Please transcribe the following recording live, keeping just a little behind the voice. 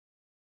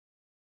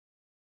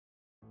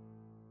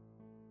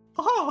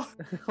Oh!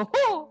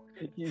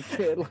 You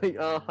get like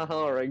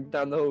ah-haing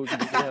down the hall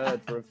because you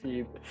heard for a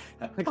few.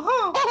 Like,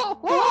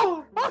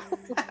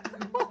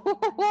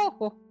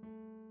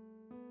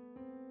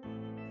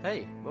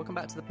 Hey, welcome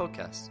back to the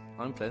podcast.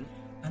 I'm Clint.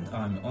 And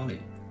I'm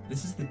Ollie.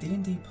 This is the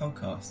D&D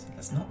podcast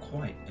that's not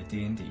quite a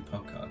D&D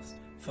podcast.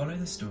 Follow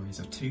the stories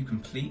of two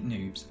complete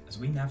noobs as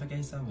we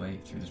navigate our way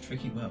through the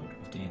tricky world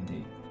of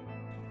D&D.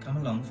 Come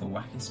along for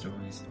wacky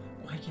stories,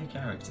 wackier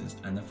characters,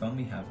 and the fun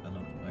we have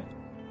along the way.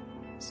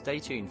 Stay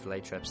tuned for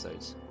later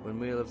episodes, when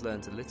we'll have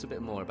learned a little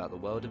bit more about the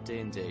world of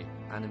D&D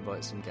and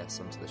invite some guests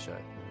onto the show.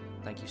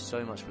 Thank you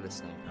so much for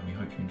listening. And we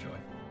hope you enjoy.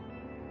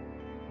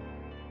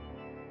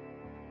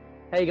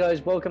 Hey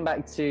guys, welcome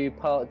back to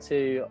part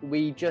 2.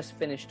 We just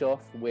finished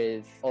off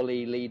with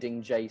Ollie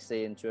leading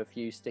JC into a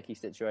few sticky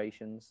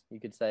situations. You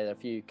could say a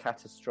few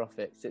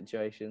catastrophic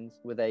situations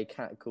with a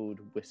cat called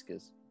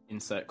Whiskers.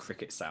 Insert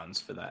cricket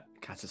sounds for that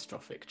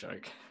catastrophic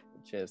joke.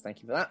 Cheers,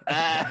 thank you for that.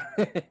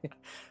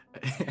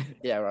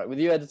 Yeah, right. With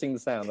you editing the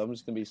sound, I'm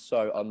just going to be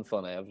so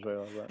unfunny. I've just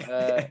realised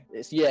that.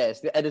 It's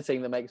the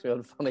editing that makes me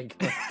unfunny.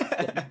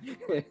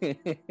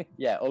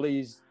 Yeah,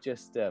 Ollie's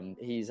just,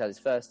 he's had his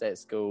first day at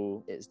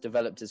school. It's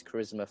developed his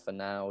charisma for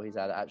now. He's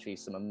had actually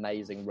some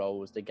amazing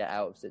roles to get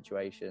out of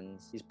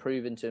situations. He's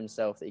proven to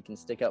himself that he can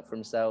stick up for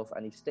himself,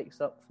 and he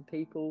sticks up for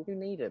people who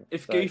need him.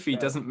 If Goofy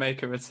doesn't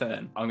make a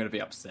return, I'm going to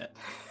be upset.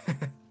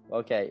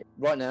 Okay,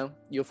 right now,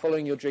 you're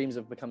following your dreams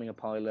of becoming a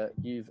pilot.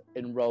 You've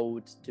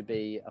enrolled to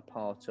be a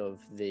part of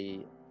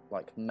the,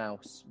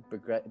 mouse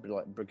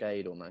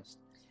brigade almost.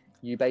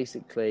 You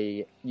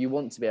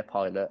want to be a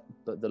pilot,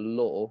 but the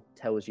law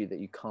tells you that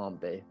you can't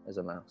be as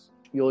a mouse.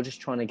 You're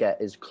just trying to get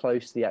as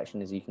close to the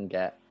action as you can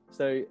get.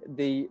 So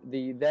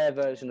their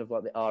version of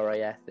the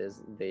RAF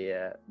is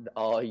the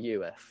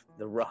RUF,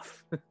 the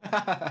rough.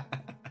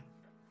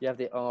 You have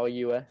the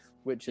RUF,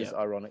 which is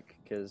ironic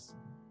because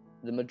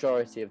the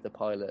majority of the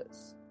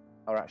pilots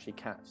are actually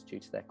cats due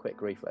to their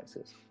quick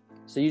reflexes.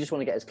 So you just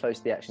want to get as close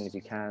to the action as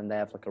you can. They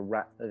have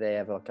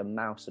a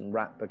mouse and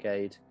rat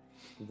brigade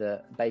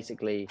that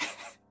basically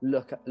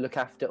look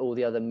after all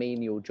the other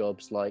menial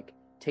jobs like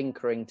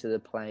tinkering to the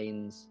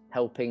planes,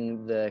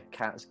 helping the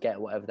cats get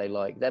whatever they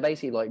like. They're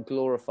basically like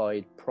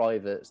glorified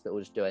privates that will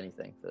just do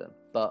anything for them.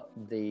 But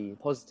the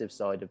positive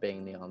side of being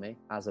in the army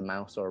as a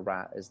mouse or a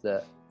rat is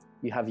that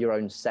you have your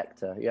own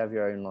sector. You have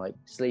your own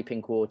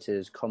sleeping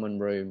quarters, common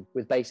room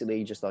with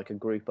basically just a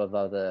group of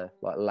other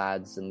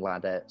lads and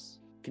ladettes.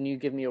 Can you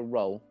give me a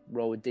roll?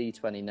 Roll a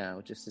D20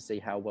 now just to see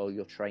how well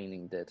your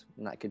training did.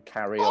 And that could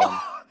carry on.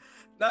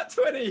 That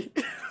 20!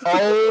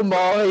 Oh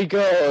my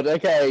god.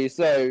 Okay,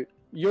 so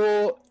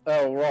your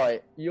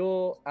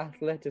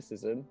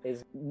athleticism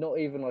is not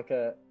even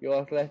your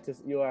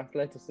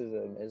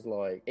athleticism is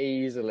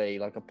easily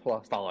a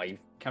 +5.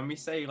 Can we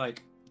say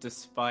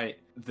despite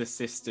the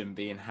system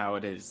being how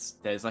it is,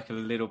 there's a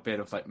little bit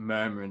of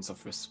murmurings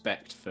of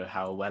respect for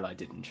how well I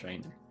did in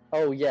training?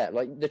 Oh yeah,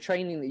 the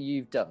training that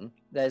you've done,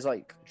 there's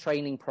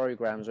training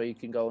programs where you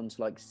can go onto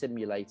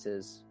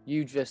simulators.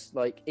 You just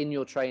in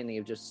your training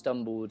have just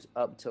stumbled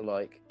up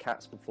to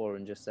cats before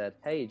and just said,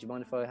 "Hey, do you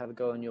mind if I have a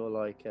go on your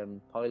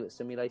pilot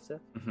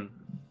simulator?" Mm-hmm.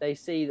 They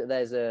see that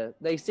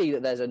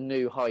there's a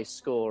new high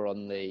score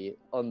on the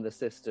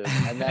system,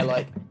 and they're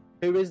like,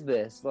 "Who is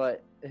this?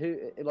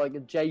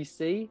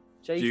 JC?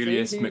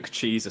 Julius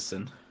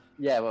Cheeser.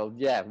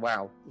 Yeah,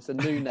 wow. It's a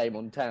new name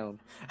on town.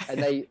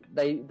 And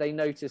they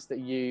notice that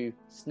you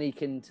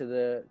sneak into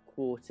the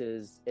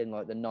quarters in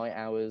the night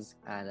hours,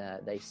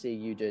 and they see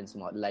you doing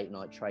some late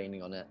night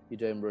training on it. You're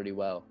doing really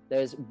well.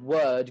 There's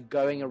word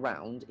going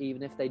around,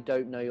 even if they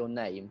don't know your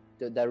name,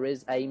 that there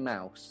is a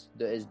mouse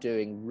that is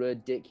doing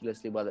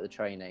ridiculously well at the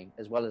training.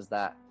 As well as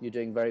that, you're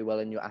doing very well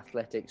in your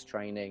athletics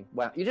training.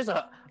 Wow, you're just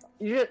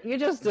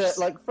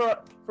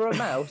for a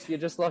mouse, you're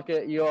just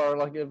you're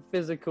a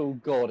physical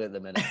god at the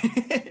minute.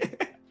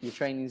 Your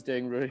training's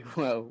doing really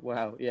well.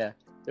 Wow, yeah.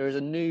 There's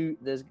a new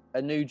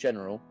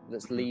general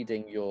that's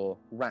leading your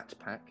rat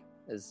pack,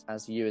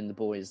 as you and the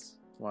boys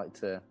like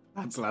to.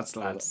 Lads. lads,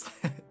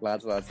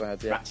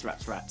 yeah.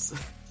 Rats.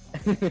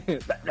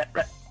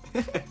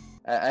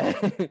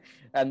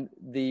 And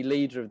the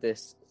leader of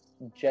this,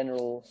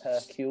 General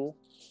Hercule,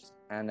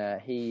 and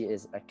he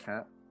is a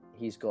cat.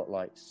 He's got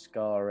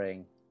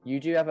scarring. You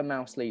do have a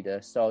mouse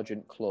leader,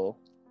 Sergeant Claw,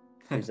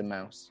 who's a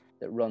mouse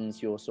that runs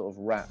your sort of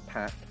rat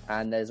pack.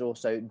 And there's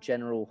also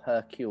General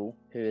Hercule,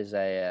 who is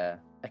a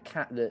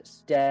cat that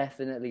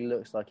definitely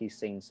looks like he's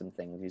seen some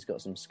things. He's got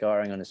some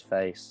scarring on his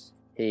face.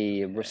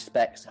 He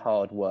respects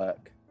hard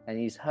work. And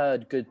he's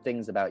heard good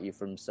things about you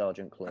from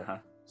Sergeant Claw. Uh-huh.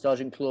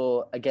 Sergeant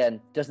Claw, again,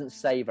 doesn't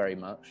say very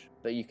much,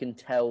 but you can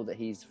tell that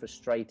he's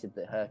frustrated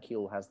that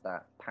Hercule has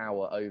that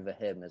power over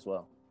him as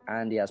well.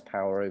 And he has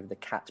power over the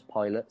cat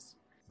pilots.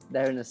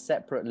 They're in a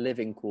separate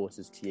living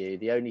quarters to you.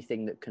 The only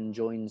thing that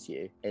conjoins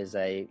you is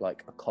a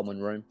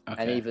common room.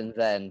 Okay. And even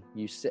then,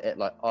 you sit at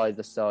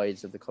either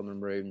sides of the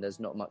common room. There's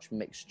not much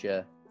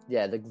mixture.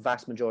 Yeah, the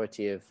vast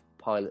majority of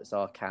pilots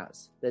are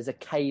cats. There's a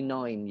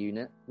K9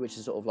 unit, which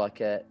is sort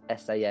of a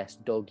SAS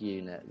dog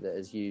unit that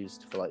is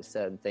used for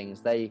certain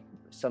things.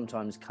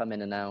 sometimes come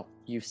in and out.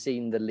 You've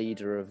seen the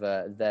leader of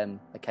them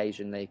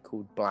occasionally,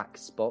 called Black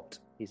Spot.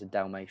 He's a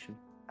Dalmatian.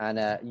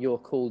 And you're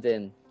called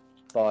in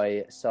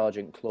by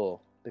Sergeant Claw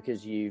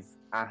because you've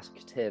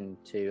asked him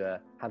to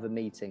have a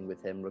meeting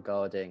with him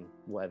regarding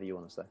whatever you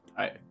want to say.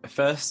 All right.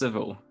 First of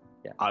all,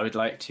 Yeah. I would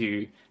like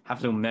to have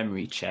a little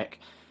memory check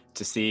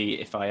to see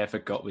if I ever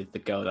got with the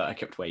girl that I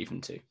kept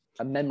waving to.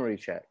 A memory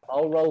check.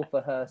 I'll roll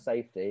for her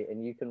safety,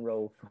 and you can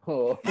roll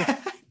for you.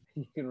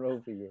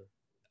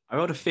 I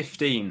rolled a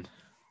 15.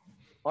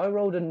 I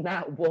rolled a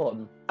nat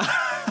 1.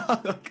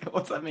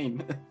 What's that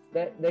mean?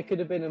 There could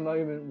have been a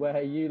moment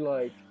where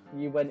you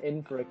went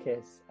in for a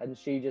kiss, and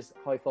she just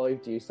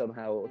high-fived you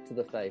somehow to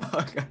the face.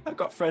 I've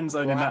got friends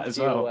owning that as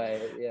well.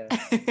 Away. Yeah.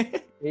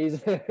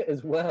 He's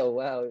as well.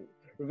 Wow,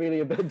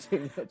 revealing a bit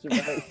too much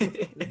about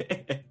you.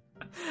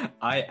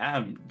 I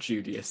am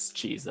Julius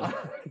Cheeser.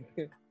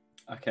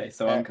 Okay,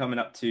 so I'm coming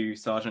up to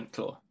Sergeant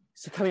Claw.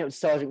 So coming up to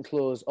Sergeant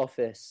Claw's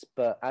office,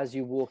 but as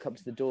you walk up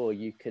to the door,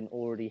 you can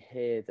already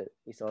hear that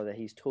it's either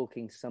he's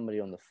talking to somebody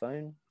on the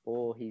phone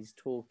or he's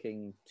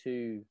talking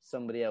to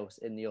somebody else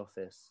in the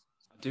office.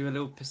 Do a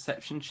little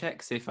perception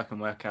check, see if I can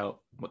work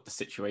out what the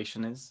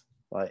situation is.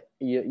 Like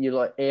you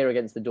like ear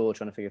against the door,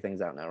 trying to figure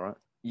things out now, right?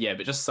 Yeah,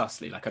 but just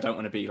sussly. Like I don't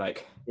want to be like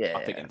up Yeah.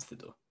 against the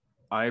door.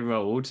 I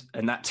rolled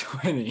a nat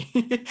 20.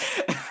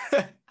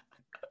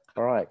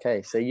 All right,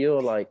 okay. So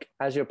you're like,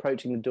 as you're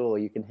approaching the door,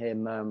 you can hear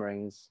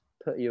murmurings.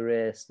 Put your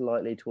ear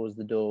slightly towards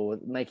the door,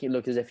 make it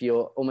look as if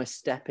you're almost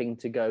stepping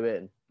to go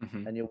in,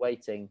 and you're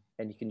waiting,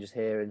 and you can just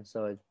hear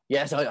inside.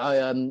 Yes,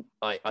 I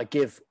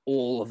give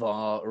all of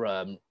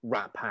our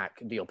rat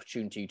pack the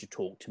opportunity to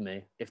talk to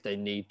me if they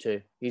need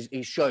to. He's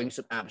showing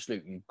some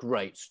absolutely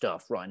great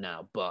stuff right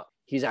now, but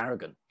he's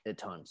arrogant at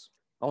times.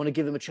 I want to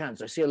give him a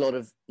chance. I see a lot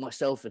of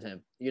myself in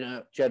him. You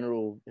know,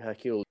 General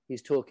Hercule,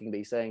 he's talking, but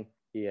he's saying,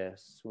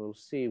 yes, we'll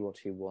see what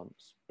he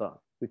wants, but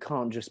we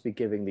can't just be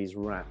giving these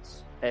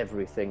rats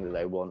everything that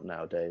they want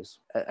nowadays.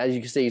 As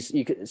you can see,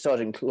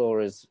 Sergeant Claw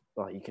is,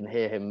 like, you can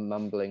hear him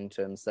mumbling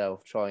to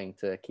himself, trying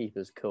to keep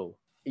us cool.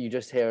 You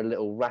just hear a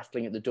little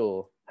rattling at the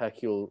door.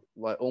 Hercule,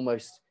 like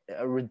almost at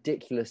a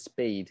ridiculous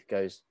speed,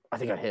 goes, I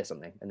think I hear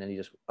something, and then he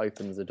just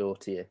opens the door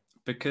to you.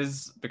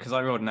 Because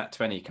I rolled a nat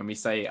 20, can we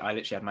say I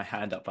literally had my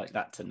hand up like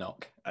that to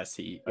knock as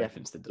he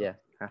opens the door? Yeah,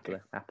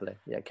 happily.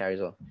 Yeah, it carries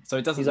on. So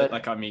it doesn't look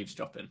like I'm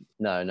eavesdropping.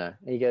 No.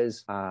 He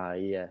goes,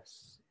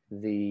 yes,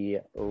 the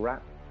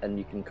rat, and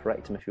you can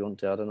correct him if you want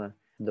to, I don't know.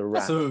 The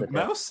rat. That's a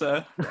mouse,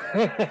 sir.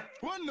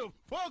 What the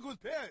fuck was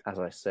that? As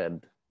I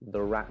said,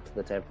 the rat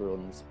that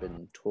everyone's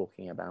been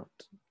talking about.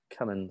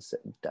 Come and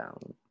sit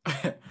down.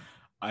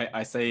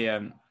 I say,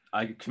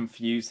 I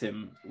confuse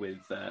him with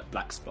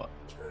Black Spot.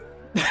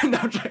 No,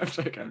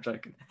 I'm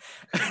joking.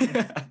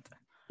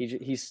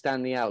 He's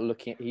standing out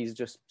he's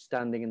just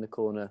standing in the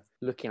corner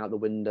looking out the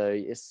window.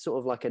 It's sort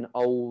of like an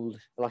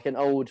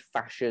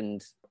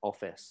old-fashioned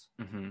office.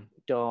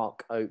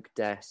 Dark oak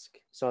desk.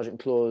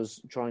 Sergeant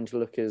Claw's trying to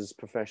look as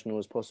professional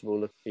as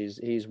possible.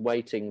 He's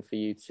waiting for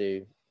you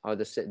to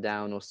either sit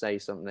down or say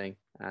something,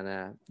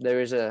 and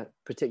there is a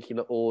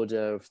particular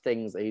order of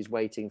things that he's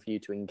waiting for you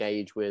to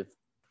engage with.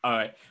 All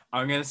right,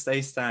 I'm going to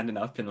stay standing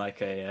up in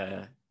like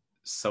a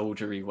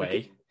soldiery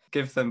way.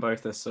 Give them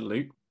both a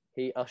salute.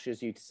 He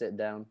ushers you to sit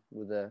down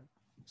with a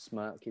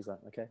smirk. He's like,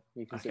 okay,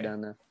 you can sit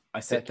down now.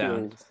 I sit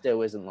down.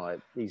 Still isn't like,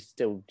 he's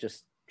still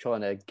just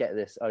trying to get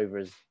this over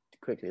as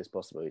quickly as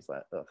possible. He's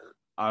like, ugh.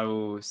 I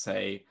will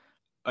say,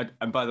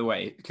 and by the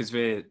way, because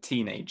we're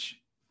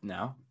teenage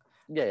now.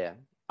 Yeah.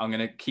 I'm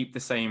going to keep the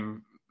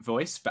same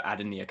voice, but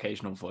add in the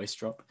occasional voice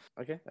drop.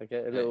 Okay, a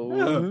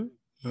little...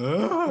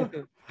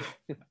 Nice.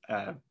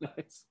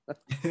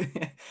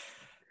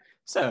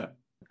 So,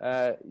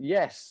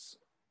 yes,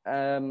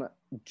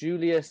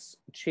 Julius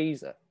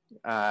Cheeser,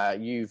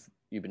 you've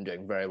been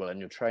doing very well in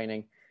your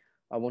training.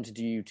 I wanted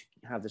you to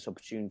have this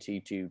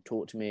opportunity to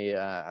talk to me.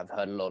 I've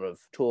heard a lot of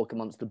talk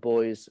amongst the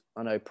boys.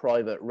 I know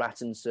Private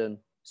Rattinson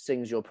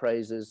sings your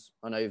praises.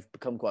 I know you've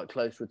become quite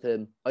close with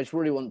him. I just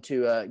really want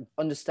to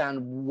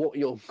understand what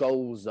your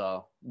goals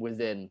are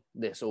within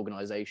this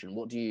organization.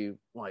 What do you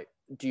like?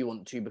 Do you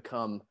want to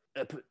become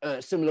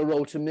a similar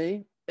role to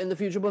me in the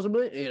future,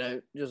 possibly? You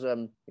know, just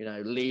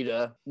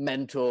leader,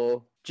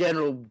 mentor,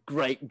 general,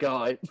 great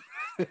guy.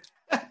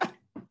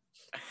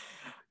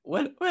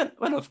 Well,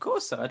 of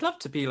course, sir. I'd love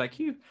to be like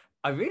you.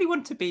 I really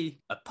want to be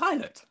a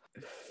pilot.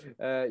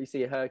 You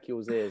see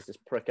Hercule's ears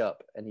just prick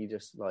up, and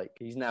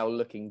he's now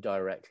looking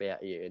directly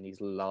at you, and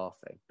he's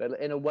laughing, but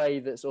in a way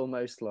that's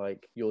almost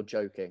like you're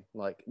joking.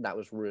 Like, that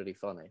was really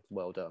funny.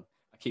 Well done.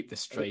 I keep the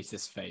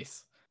straightest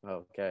face.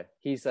 Okay.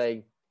 He's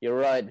saying, you're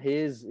right, he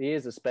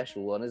is a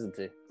special one, isn't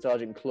he?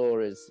 Sergeant Claw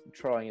is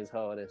trying his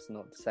hardest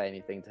not to say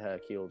anything to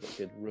Hercule that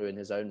could ruin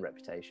his own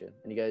reputation.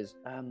 And he goes,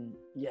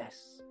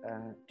 yes,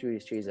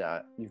 Julius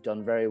Cheeser, you've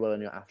done very well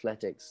in your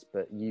athletics,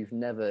 but you've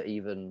never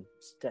even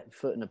stepped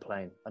foot in a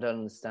plane. I don't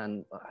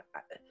understand.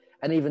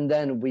 And even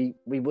then, we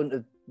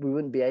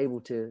wouldn't be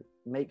able to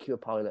make you a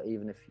pilot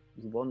even if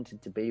you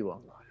wanted to be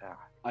one.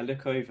 I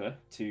look over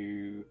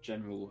to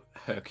General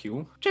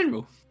Hercule.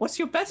 General, what's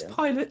your best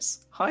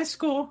pilot's high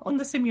score on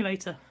the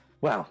simulator?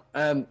 Well,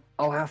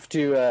 I'll have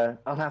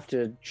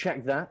to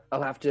check that.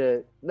 I'll have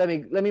to let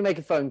me make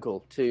a phone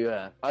call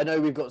to. I know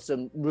we've got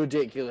some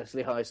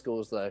ridiculously high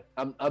scores though.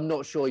 I'm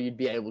not sure you'd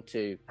be able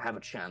to have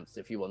a chance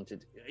if you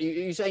wanted. Are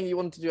you saying you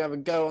wanted to have a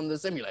go on the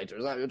simulator?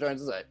 Is that what you're trying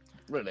to say?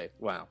 Really?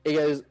 Wow. He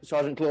goes,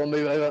 Sergeant Claw,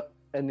 move over.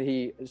 And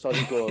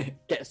Sergeant Claw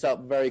gets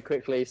up very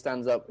quickly,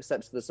 stands up,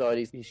 steps to the side.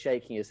 He's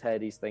shaking his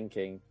head. He's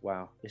thinking,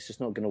 wow, it's just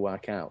not going to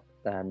work out.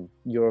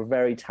 You're a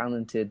very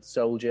talented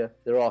soldier.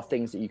 There are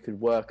things that you could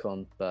work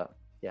on, but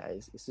yeah,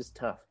 it's just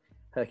tough.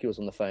 Hercule's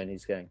on the phone.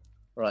 He's going,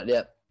 right,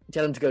 yeah,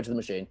 tell him to go to the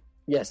machine.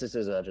 Yes, this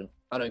is urgent.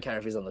 I don't care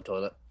if he's on the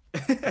toilet.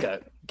 Go.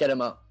 Get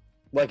him up.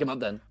 Wake him up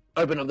then.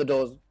 Open up the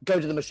doors. Go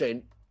to the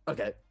machine.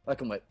 Okay, I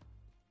can wait.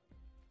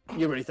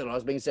 You really thought I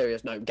was being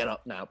serious? No, get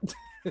up now.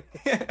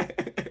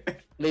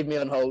 Leave me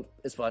on hold.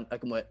 It's fine. I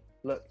can wait.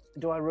 Look,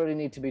 do I really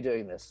need to be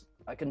doing this?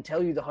 I can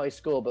tell you the high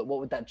score, but what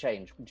would that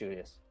change,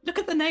 Julius? Look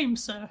at the name,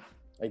 sir.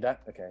 Like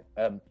that? Okay.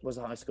 What's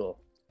the high score?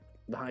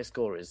 The high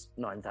score is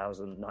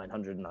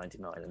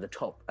 9,999, and the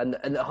top, and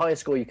the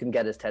highest score you can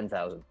get is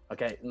 10,000.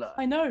 Okay. Look,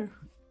 I know.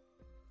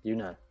 you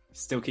know.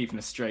 Still keeping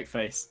a straight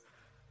face.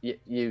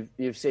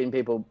 You've seen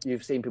people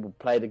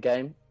play the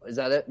game. Is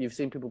that it? You've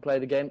seen people play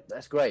the game?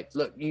 That's great.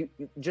 Look, you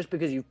just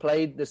because you've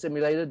played the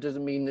simulator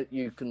doesn't mean that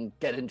you can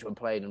get into a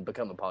plane and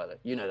become a pilot.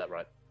 You know that,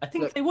 right? I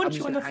think they want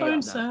you on the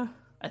phone, sir.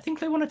 I think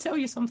they want to tell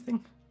you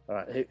something. All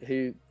right.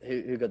 Who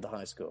got the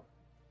high score?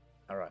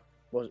 All right.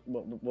 What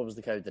was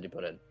the code that he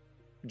put in?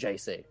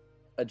 JC,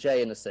 a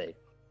J and a C.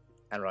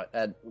 And right.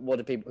 And what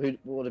do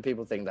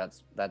people think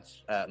that's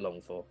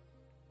long for?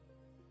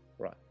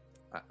 Right.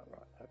 Right.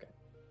 Okay.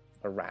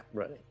 A rat,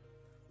 really?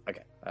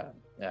 Okay.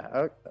 Yeah.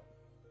 Okay.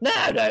 No,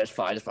 it's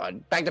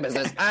fine. Back to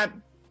business.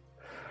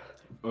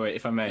 Wait,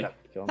 if I may.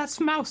 No, That's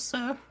mouse,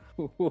 sir.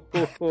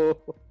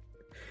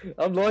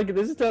 I'm liking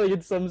this is turning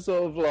into some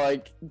sort of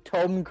like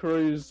Tom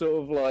Cruise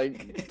sort of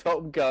like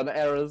Top Gun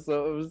era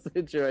sort of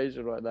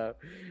situation right now.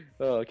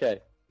 Oh, okay.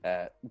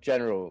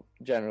 General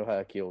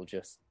Hercule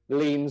just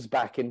leans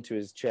back into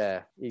his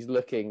chair. He's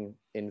looking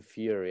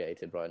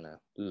infuriated right now.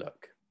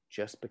 Look,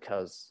 just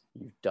because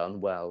you've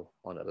done well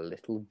on a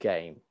little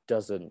game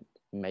doesn't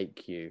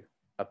make you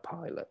a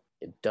pilot.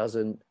 It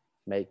doesn't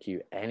make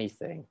you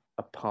anything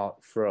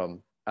apart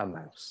from a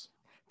mouse.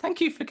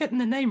 Thank you for getting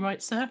the name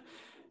right, sir.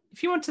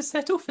 If you want to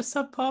settle for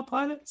subpar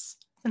pilots,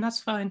 then that's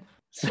fine.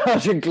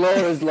 Sergeant Claw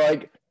is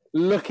like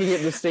looking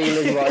at the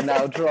ceiling right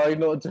now, trying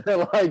not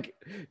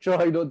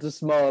to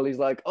smile. He's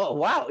like, oh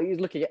wow, he's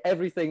looking at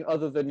everything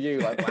other than you.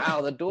 Like,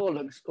 wow, the door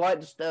looks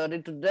quite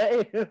sturdy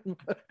today.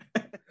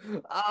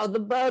 Oh, the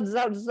birds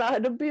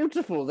outside are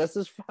beautiful. This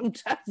is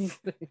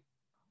fantastic.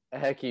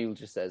 Hercule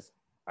just says,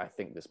 I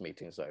think this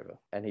meeting's over.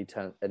 And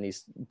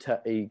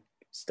he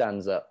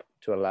stands up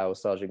to allow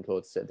Sergeant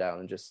Claude to sit down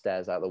and just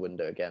stares out the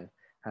window again,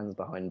 hands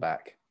behind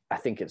back. I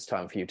think it's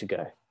time for you to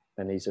go.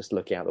 And he's just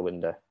looking out the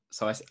window.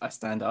 So I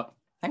stand up.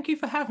 Thank you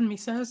for having me,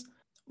 sirs.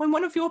 When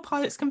one of your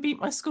pilots can beat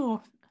my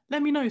score,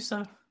 let me know,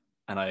 sir.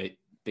 And I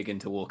begin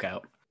to walk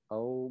out.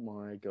 Oh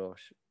my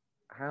gosh.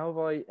 How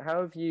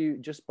have you,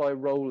 just by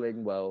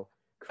rolling well,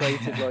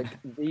 created like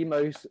the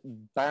most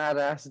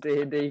badass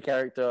D&D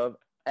character I've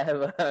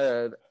ever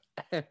heard.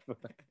 Ever.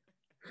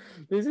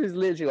 This is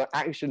literally like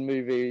action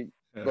movie,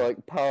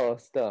 like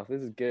past stuff.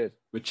 This is good.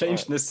 We're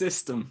changing the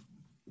system.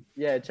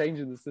 Yeah,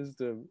 changing the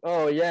system.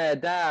 Oh yeah,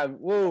 damn.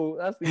 Whoa,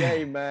 that's the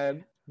game,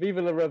 man.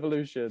 Viva la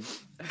revolution.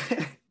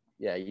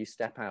 Yeah, you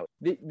step out.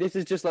 This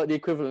is just like the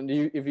equivalent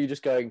if you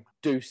just going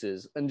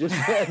deuces and just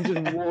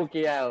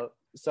walking out.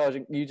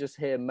 Sergeant, you just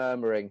hear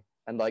murmuring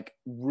and like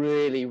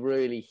really,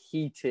 really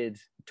heated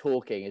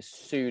talking as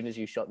soon as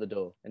you shut the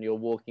door and you're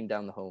walking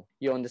down the hall.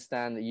 You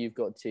understand that you've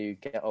got to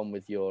get on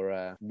with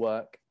your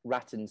work.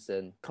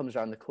 Rattinson comes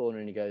around the corner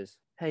and he goes,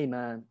 hey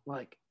man,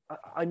 like,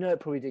 I know it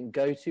probably didn't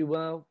go too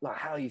well. Like,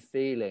 how are you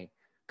feeling?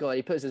 God,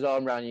 he puts his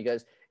arm around you and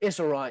goes, it's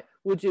all right.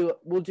 We'll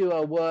do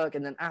our work,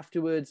 and then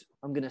afterwards,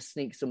 I'm gonna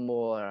sneak some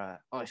more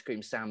ice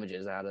cream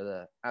sandwiches out of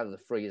the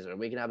freezer, and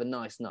we can have a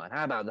nice night.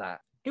 How about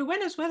that? It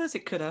went as well as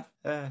it could have,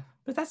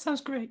 but that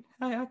sounds great.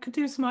 I could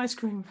do some ice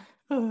cream.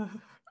 Oh.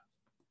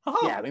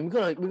 Yeah, I mean we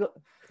got.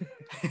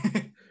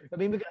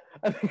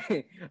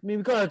 we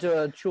got to do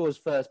our chores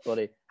first,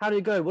 buddy. How did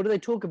it go? What do they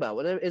talk about?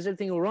 Is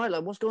everything all right?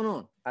 Like, what's going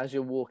on? As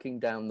you're walking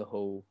down the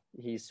hall,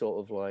 he's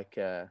sort of like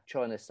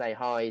trying to say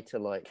hi to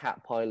like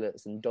cat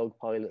pilots and dog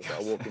pilots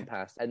that are walking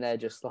past, and they're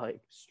just like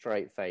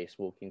straight face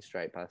walking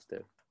straight past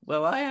him.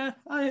 Well, I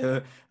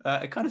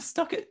kind of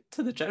stuck it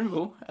to the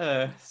general,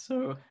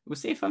 so we'll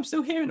see if I'm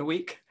still here in a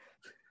week.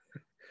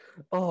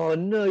 Oh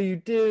no, you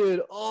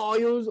did!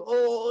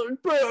 Oh,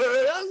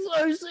 that's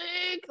so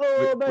sick!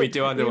 Oh, we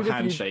do our little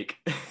handshake.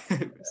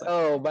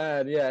 Oh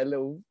man, yeah,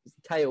 little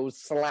tails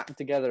slapped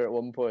together at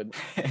one point.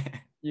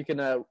 You can.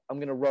 I'm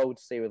gonna roll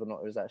to see whether or not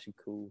it was actually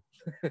cool.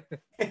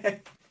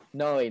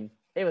 9.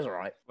 It was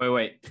alright.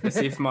 Wait. Let's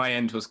see if my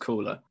end was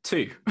cooler.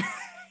 2.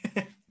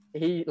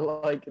 he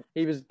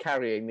was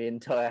carrying the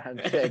entire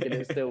handshake, and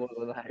it still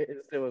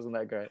wasn't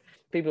that great.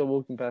 People are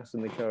walking past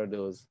in the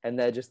corridors, and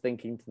they're just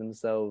thinking to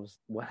themselves,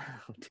 "Wow,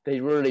 they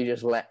really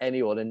just let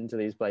anyone into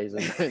these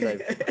places, don't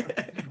they?"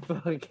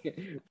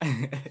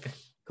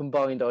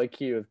 Combined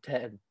IQ of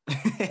 10.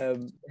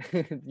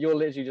 You're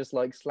literally just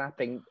like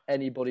slapping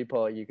any body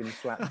part you can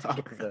slap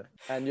together,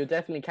 and you're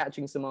definitely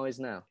catching some eyes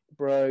now,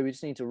 bro. We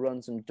just need to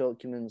run some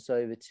documents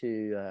over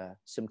to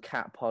some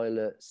cat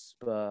pilots,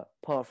 but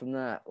apart from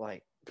that,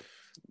 like,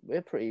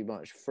 we're pretty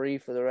much free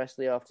for the rest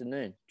of the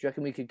afternoon. Do you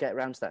reckon we could get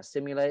round to that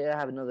simulator,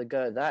 have another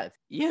go at that?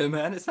 Yeah,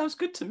 man, it sounds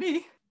good to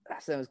me.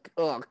 That sounds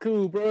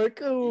cool, bro.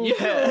 Cool.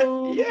 Yeah,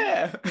 cool.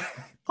 yeah.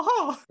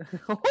 Oh.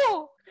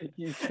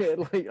 You get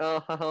like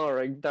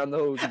ahhing down the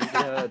hall to be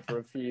heard for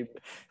a few.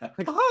 Like,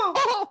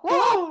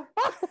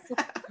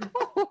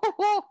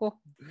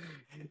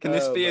 Can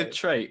this be a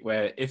trait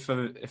where if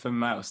a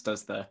mouse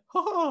does the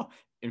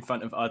in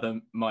front of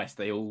other mice,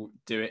 they all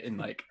do it in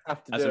like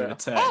as a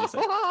return? It's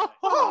like,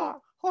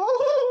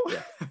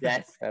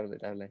 yes,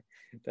 definitely.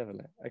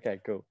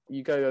 Okay, cool.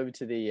 You go over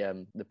to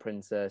the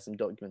printer. Some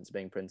documents are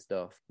being printed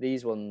off.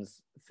 These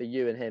ones for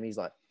you and him. He's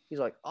like,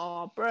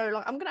 oh, bro,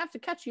 like I'm gonna have to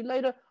catch you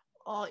later.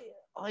 Oh,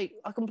 I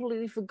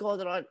completely forgot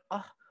that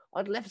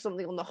I'd left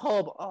something on the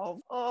hob.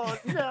 Oh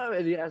no!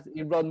 And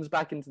he runs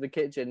back into the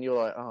kitchen.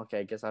 You're like, oh,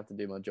 okay, I guess I have to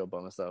do my job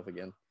by myself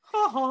again.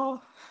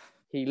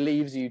 He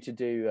leaves you to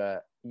do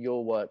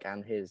your work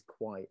and his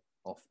quite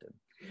often.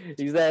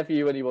 He's there for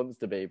you when he wants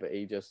to be, but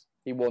he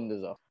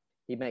wanders off.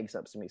 He makes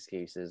up some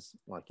excuses,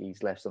 like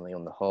he's left something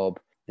on the hob.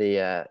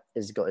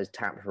 He's got his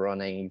taps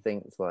running. He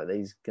thinks like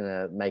he's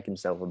gonna make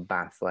himself a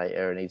bath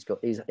later, and he's got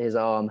his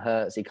arm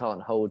hurts. He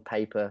can't hold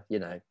paper. You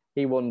know,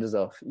 he wanders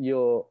off.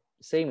 You're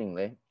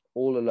seemingly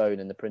all alone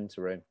in the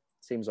printer room.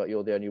 Seems like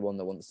you're the only one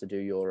that wants to do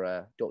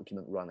your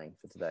document running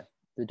for today.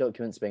 The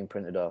document's being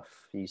printed off.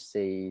 You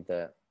see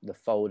that the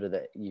folder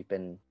that you've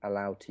been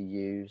allowed to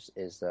use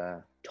is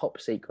top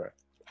secret.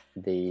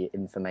 The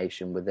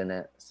information within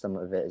it, some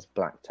of it is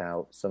blacked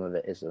out, some of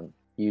it isn't.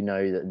 You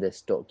know that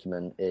this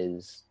document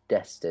is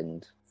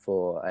destined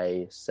for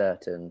a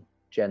certain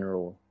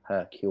General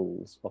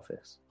Hercule's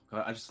office.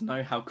 I just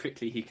know how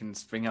quickly he can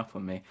spring up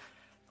on me,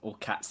 or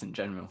cats in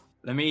general.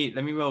 Let me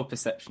roll a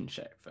perception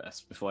check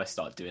first before I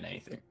start doing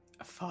anything.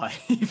 A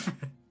 5.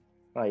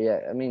 Right, yeah.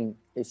 I mean,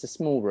 it's a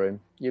small room.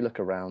 You look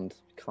around,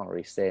 can't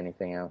really see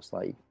anything else.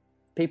 Like,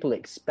 people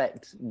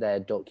expect their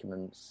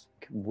documents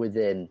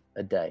within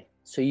a day.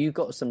 So you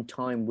got some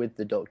time with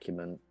the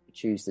document.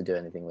 Choose to do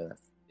anything with it.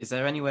 Is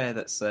there anywhere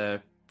that's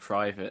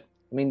private?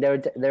 I mean, there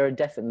are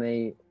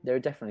definitely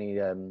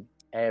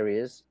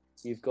areas.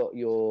 You've got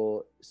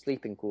your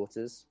sleeping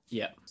quarters.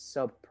 Yeah.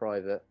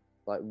 Sub-private,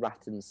 like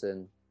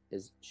Rattinson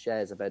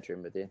shares a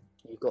bedroom with you.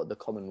 You've got the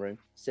common room,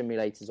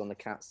 simulators on the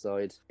cat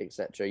side,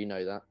 etc. You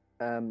know that.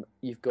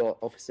 You've got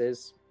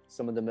offices.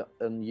 Some of them are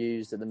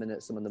unused at the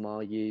minute. Some of them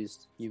are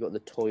used. You've got the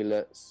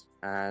toilets,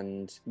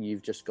 and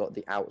you've just got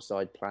the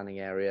outside planning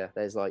area.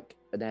 There's like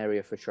an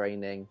area for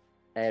training,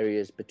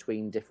 areas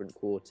between different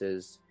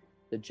quarters.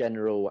 The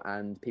General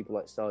and people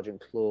like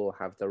Sergeant Claw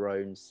have their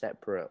own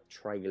separate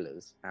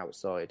trailers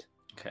outside.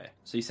 Okay.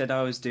 So you said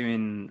I was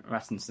doing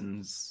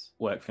Rattinson's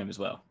work for him as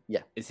well?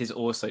 Yeah. Is his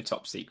also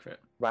top secret?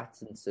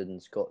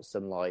 Rattinson's got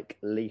some like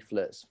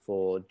leaflets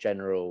for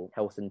general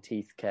health and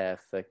teeth care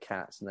for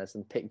cats, and there's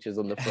some pictures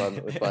on the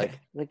front with like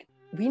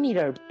we need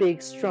our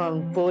big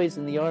strong boys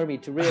in the army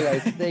to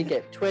realize that they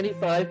get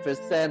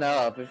 25%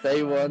 off if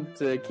they want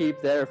to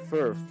keep their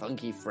fur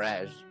funky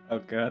fresh. Oh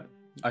god.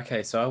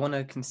 Okay, so I want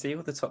to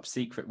conceal the top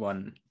secret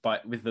one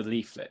with the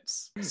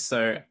leaflets.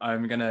 So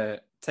I'm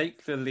gonna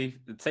take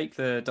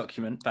the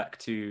document back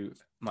to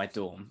my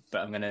dorm,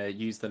 but I'm gonna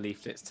use the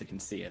leaflets to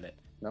conceal it.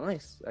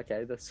 Nice.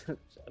 Okay, that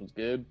sounds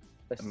good.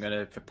 I'm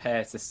gonna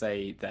prepare to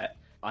say that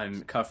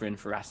I'm covering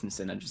for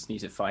Rasmussen. I just need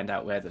to find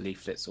out where the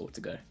leaflets ought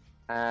to go.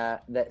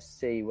 Let's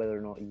see whether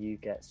or not you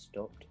get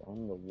stopped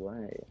on the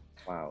way.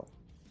 Wow.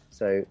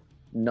 So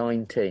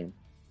 19.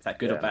 Is that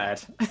good or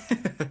bad?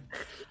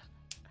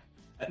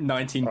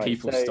 19 right,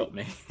 people stop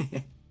me.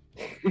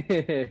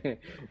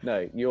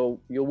 No, you're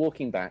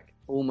walking back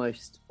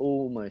almost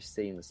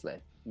seamlessly.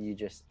 You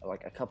just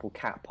like a couple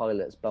cat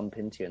pilots bump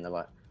into you, and they're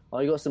like, "Oh,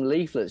 you got some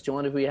leaflets? Do you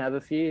mind if we have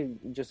a few,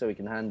 just so we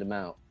can hand them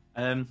out?"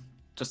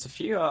 Just a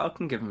few. I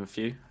can give them a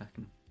few.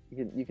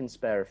 You can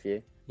spare a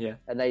few. Yeah.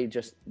 And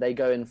they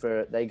go in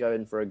for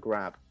a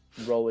grab.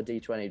 Roll a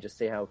d20, just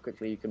see how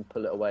quickly you can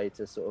pull it away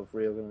to sort of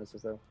reorganize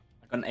yourself.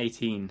 I got an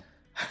 18.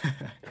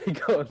 You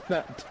got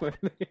that 20.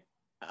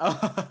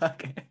 Oh,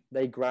 okay.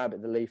 They grab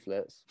at the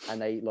leaflets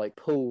and they like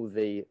pull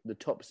the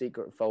top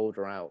secret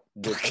folder out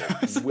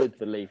with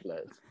the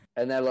leaflets,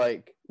 and they're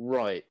like,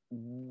 right,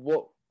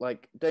 what?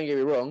 Like, don't get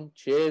me wrong,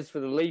 cheers for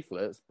the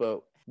leaflets,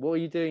 but what are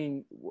you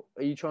doing?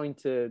 Are you trying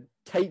to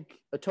take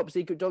a top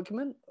secret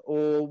document,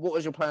 or what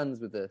was your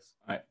plans with this?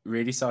 Right,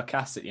 really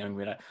sarcastic, young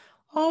like,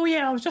 oh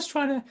yeah, I was just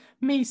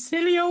me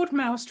silly old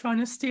mouse trying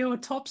to steal a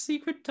top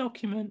secret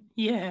document.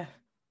 Yeah.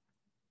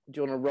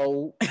 Do you want to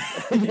roll?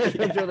 Do you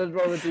want to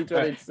roll a d20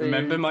 to see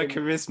Remember who my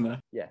can-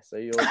 charisma. Yeah, so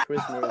your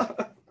charisma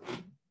is...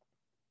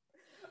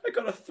 I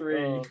got a 3.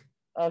 Oh,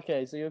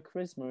 okay, so your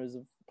charisma is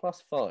a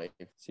 +5. So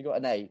you got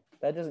an 8.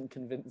 That doesn't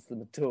convince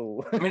them at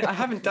all. I mean, I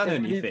haven't done Yeah,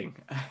 anything.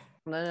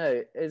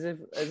 No, as if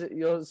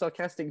your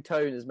sarcastic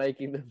tone is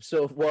making them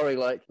sort of worry,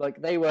 like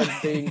they weren't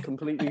being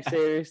completely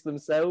serious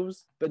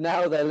themselves, but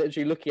now they're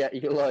literally looking at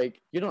you like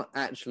you're not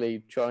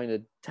actually trying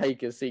to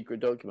take a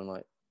secret document.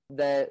 Like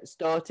they're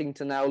starting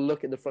to now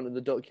look at the front of the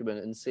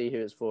document and see who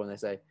it's for, and they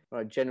say,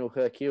 "Right, General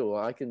Hercule,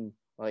 I can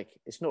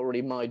it's not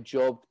really my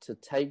job to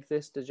take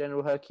this to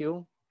General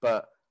Hercule,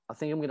 but I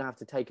think I'm going to have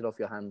to take it off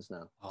your hands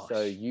now. Oh,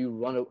 so you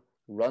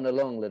run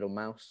along, little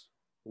mouse,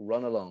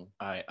 run along."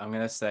 All right, I'm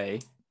gonna say.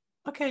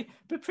 Okay,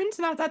 but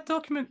printing out that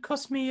document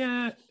cost me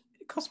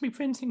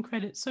printing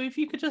credits. So if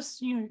you could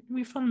just,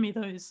 refund me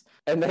those.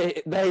 And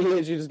they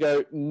literally just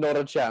go, "Not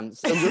a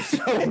chance," and just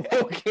start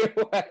walking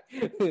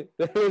away.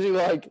 They're literally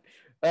like,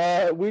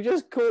 "We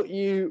just caught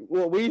you.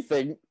 What we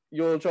think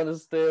you're trying to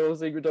steal a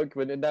secret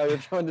document, and now you're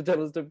trying to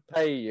tell us to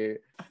pay you.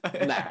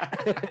 Nah,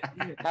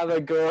 have a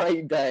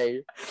great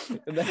day."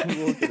 And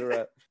then walking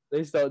around,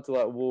 they start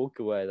to walk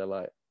away. They're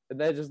like,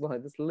 and they're just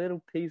like this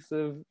little piece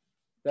of.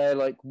 They're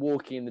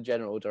walking in the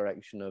general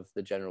direction of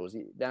the generals.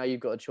 Now you've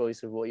got a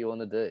choice of what you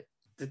want to do.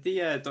 Did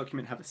the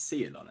document have a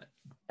seal on it?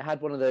 It had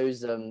one of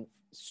those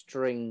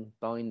string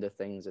binder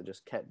things that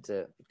just kept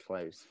it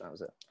close. That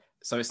was it.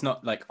 So it's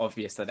not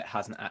obvious that it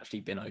hasn't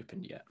actually been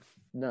opened yet.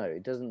 No,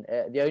 it doesn't.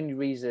 The only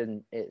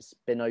reason it's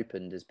been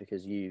opened is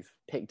because you've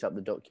picked up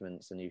the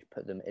documents and you've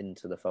put them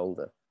into the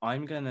folder.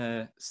 I'm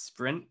gonna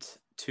sprint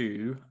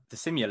to the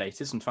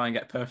simulators and try and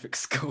get a perfect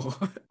score.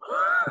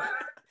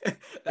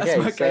 That's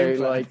my game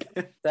plan.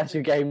 That's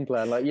your game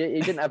plan.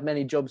 You didn't have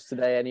many jobs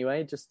today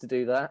anyway, just to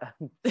do that.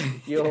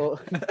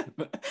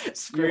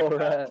 Screw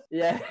that.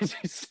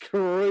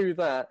 Screw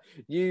that.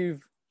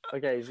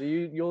 So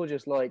you're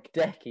just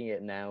decking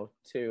it now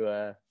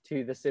to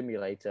the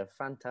simulator.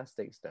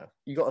 Fantastic stuff.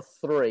 You got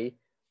a 3,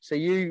 so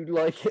you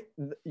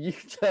you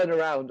turn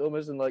around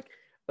almost in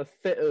a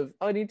fit of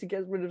I need to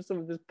get rid of some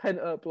of this pent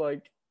up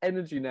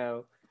energy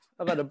now.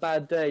 I've had a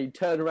bad day.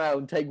 Turn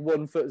around, take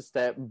one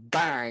footstep,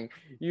 bang!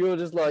 You're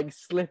just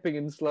slipping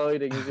and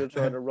sliding as you're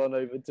trying to run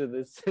over to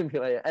the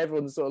simulator.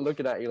 Everyone's sort of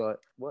looking at you like,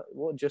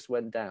 what just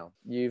went down?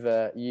 Do you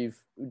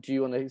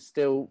want to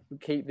still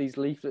keep these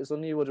leaflets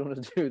on you? What do you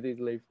want to do with these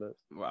leaflets?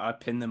 Well, I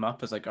pin them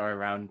up as I go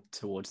around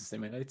towards the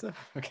simulator,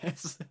 I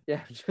guess.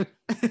 Yeah.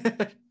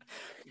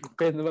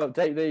 Pin them up,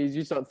 take these,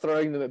 you start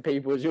throwing them at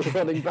people as you're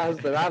running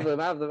past them,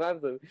 have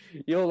them.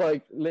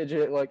 You're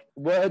legit,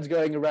 words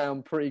going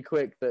around pretty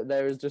quick that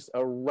there is just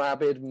a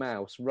rabid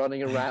mouse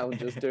running around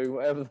just doing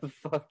whatever the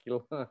fuck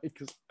you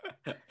like.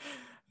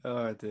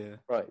 Oh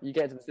dear. Right, you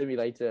get to the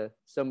simulator,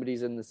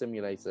 somebody's in the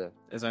simulator.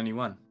 There's only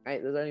one. Hey,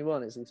 there's only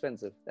one, it's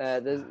expensive.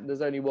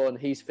 There's only one,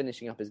 he's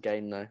finishing up his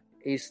game though.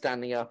 He's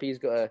standing up, he's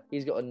got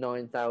a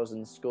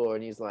 9,000 score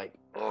and he's like,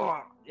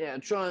 "Oh, yeah,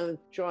 try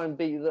and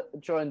beat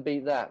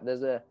that."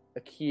 There's a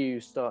queue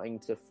starting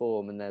to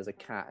form and there's a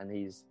cat and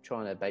he's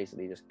trying to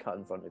basically just cut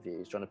in front of you.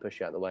 He's trying to push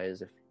you out of the way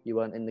as if you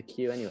weren't in the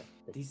queue anyway.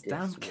 These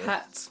damn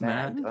cats,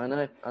 man. I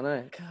know.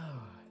 God.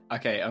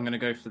 Okay, I'm gonna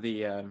go for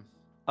the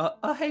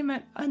Hey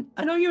man,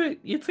 I know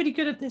you're pretty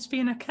good at this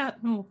being a cat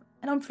and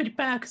I'm pretty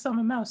bad because I'm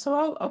a mouse,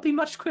 so I'll be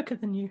much quicker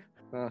than you.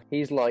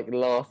 He's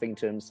laughing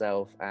to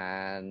himself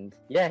and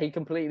yeah, he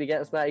completely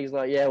gets that. He's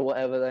like, yeah,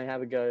 whatever, then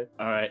have a go.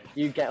 All right.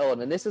 You get on.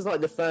 And this is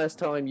the first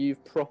time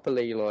you've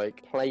properly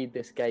played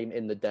this game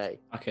in the day.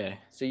 Okay.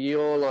 So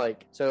you're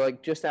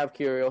just out of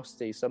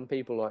curiosity, some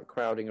people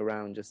crowding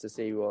around just to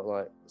see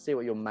what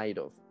you're made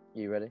of.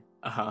 You ready?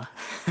 Uh-huh.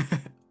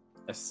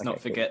 Let's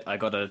not forget I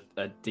got a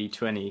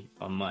D20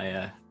 on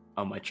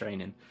my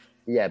training.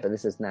 Yeah, but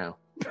this is now.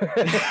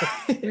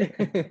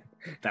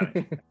 Damn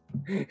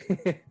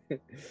it.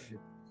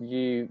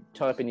 You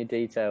type in your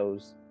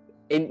details.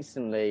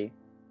 Instantly,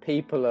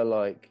 people are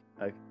like,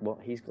 oh, what?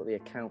 He's got the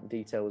account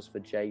details for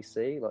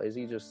JC? Is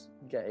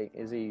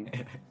he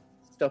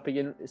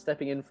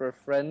stepping in for a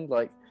friend?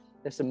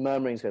 There's some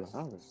murmurings going,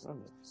 oh,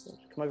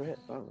 come over here.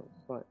 Oh,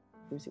 right.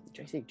 Who's it?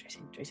 JC.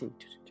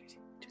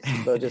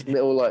 So just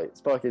little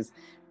sparkers.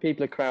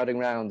 People are crowding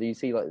around. You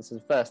see, this is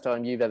the first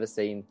time you've ever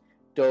seen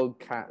dog,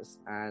 cats,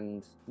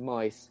 and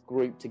mice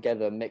grouped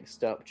together,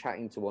 mixed up,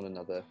 chatting to one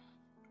another.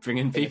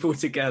 Bringing people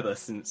together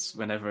since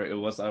whenever it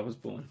was I was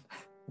born.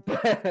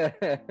 I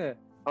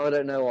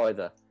don't know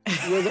either.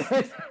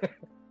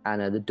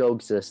 And the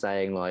dogs are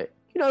saying you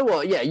know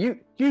what? Yeah,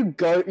 you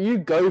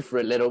go for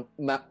it, little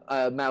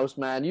mouse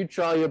man. You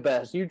try your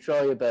best,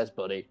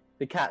 buddy.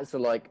 The cats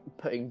are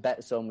putting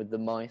bets on with the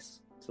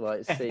mice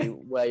to see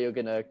where you're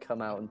gonna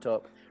come out on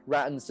top.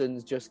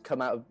 Rattinson's just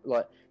come out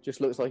of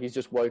just looks like he's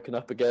just woken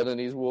up again and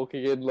he's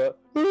walking in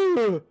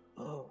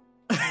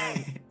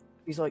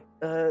he's like,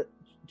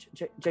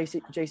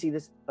 JC,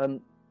 this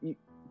you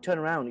turn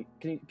around.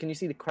 Can you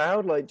see the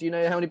crowd? Do you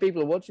know how many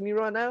people are watching you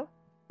right now?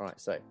 Right,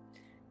 so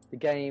the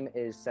game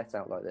is set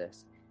out like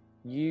this.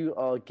 You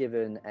are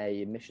given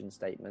a mission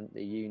statement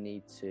that you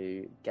need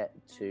to get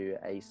to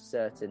a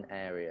certain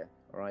area.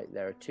 All right,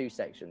 there are two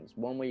sections.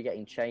 One where you're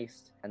getting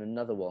chased, and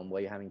another one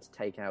where you're having to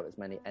take out as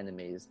many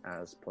enemies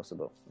as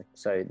possible.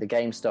 So the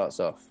game starts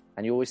off,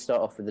 and you always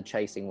start off with the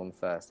chasing one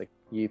first.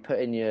 You put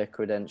in your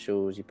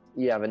credentials.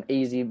 You have an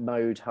easy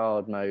mode,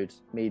 hard mode,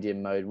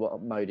 medium mode.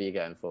 What mode are you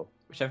going for?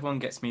 Whichever one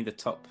gets me the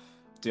top.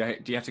 Do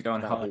you have to go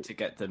on hard to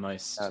get the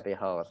most? That'd be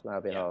hard.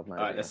 That'd be hard mode.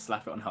 All right, let's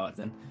slap it on hard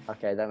then.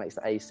 Okay, that makes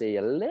the AC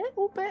a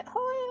little bit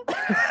higher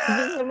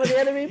than some of the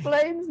enemy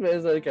planes, but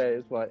it's okay.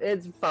 It's fine.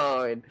 It's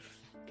fine.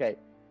 Okay.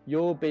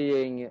 You're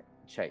being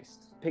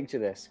chased. Picture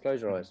this.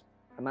 Close your eyes.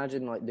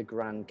 Imagine like the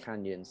Grand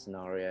Canyon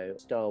scenario,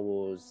 Star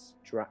Wars,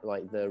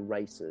 like the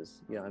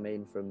racers. You know what I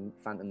mean, from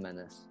Phantom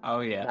Menace.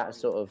 Oh yeah. That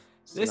sort of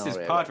scenario. This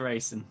is pod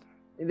racing.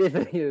 This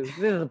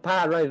is a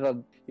pod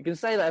racing. You can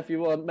say that if you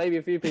want. Maybe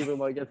a few people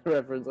might get the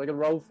reference. I can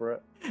roll for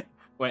it.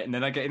 Wait, and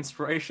then I get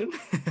inspiration.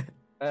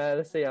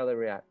 Let's see how they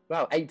react.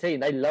 Wow,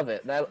 18. They love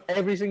it. Almost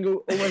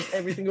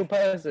every single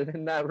person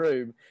in that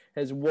room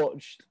has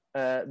watched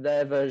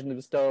their version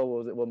of Star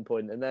Wars at one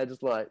point, and they're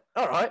just like,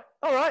 all right,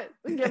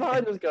 we can get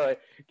behind this guy.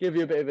 Give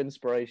you a bit of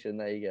inspiration.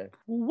 There you go.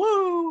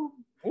 Woo!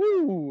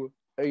 Woo!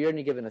 You're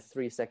only given a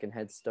 3-second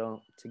head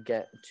start to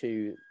get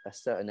to a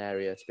certain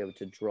area to be able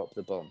to drop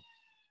the bomb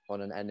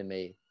on an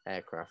enemy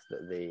aircraft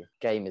that the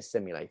game is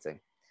simulating.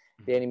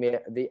 The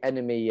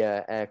enemy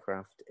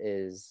aircraft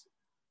is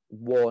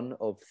one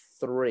of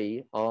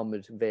 3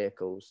 armoured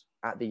vehicles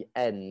at the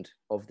end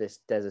of this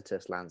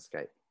desertous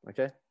landscape.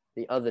 Okay?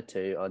 The other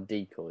 2 are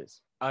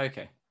decoys.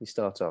 Okay. You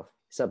start off.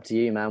 It's up to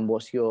you, man.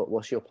 What's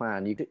your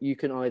plan? You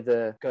can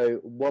either go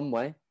one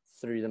way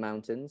through the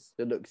mountains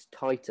that looks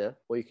tighter,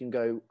 or you can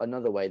go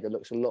another way that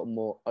looks a lot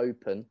more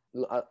open.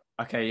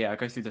 Okay, yeah, I'll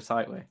go through the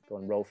tight way. Go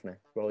on, roll for me.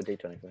 Roll a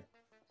d20 for me.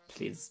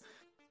 Please.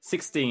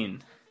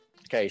 16.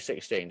 Okay,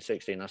 16,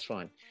 that's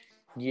fine.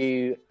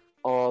 You're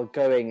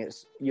going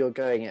at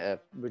a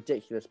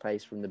ridiculous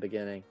pace from the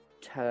beginning.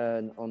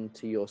 Turn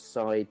onto your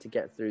side to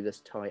get through this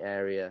tight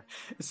area.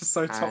 This is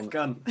so Top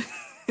Gun.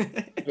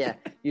 Yeah,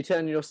 you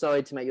turn on your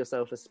side to make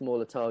yourself a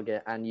smaller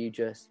target, and you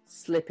just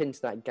slip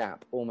into that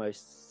gap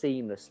almost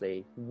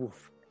seamlessly.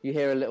 Woof. You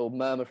hear a little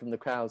murmur from the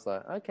crowds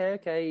like,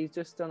 okay, he's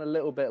just done a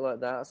little bit like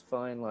that, that's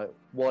fine, like,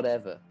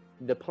 whatever.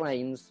 The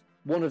planes,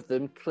 one of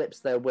them clips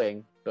their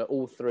wing, but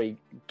all 3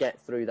 get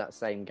through that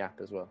same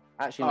gap as well.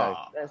 Actually, no.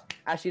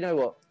 Actually, you know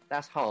what?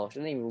 That's harsh. I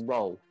didn't even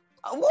roll.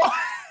 What?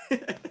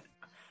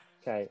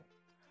 Okay,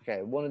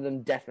 one of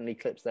them definitely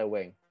clips their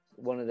wing.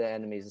 One of their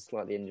enemies is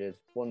slightly injured.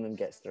 One of them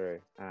gets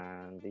through,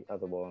 and the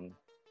other one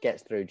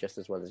gets through just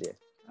as well as you.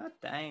 Oh,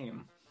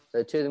 damn.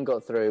 So 2 of them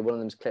got through. One of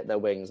them's clipped their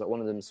wings. Like,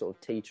 one of them's sort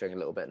of teetering a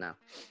little bit now.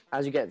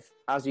 As you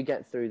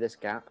get through this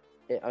gap,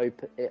 it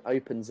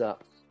opens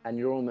up, and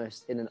you're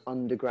almost in an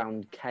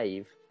underground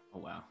cave. Oh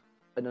wow!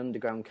 An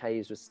underground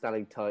cave with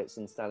stalactites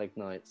and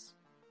stalagmites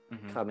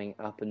coming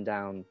up and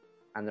down,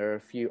 and there are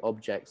a few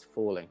objects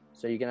falling.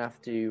 So you're gonna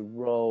have to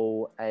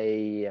roll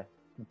a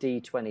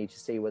d20 to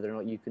see whether or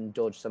not you can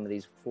dodge some of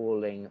these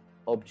falling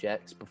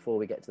objects before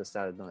we get to the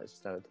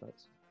stalagmites.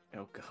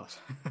 Oh god.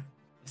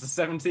 It's a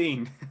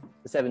 17.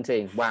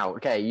 17. Wow.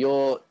 Okay,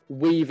 you're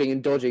weaving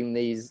and dodging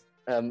these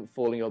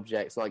falling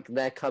objects. Like,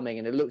 they're coming,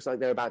 and it looks like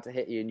they're about to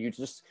hit you, and you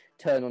just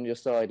turn on your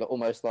side, like,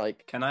 almost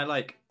like... Can I,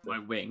 like, my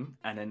wing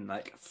and then,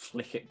 like,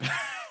 flick it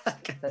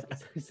back?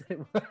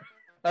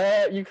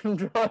 You can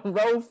try and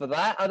roll for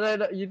that. I don't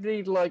know. You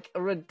need, like,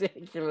 a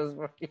ridiculous...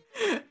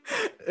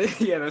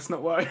 Yeah, that's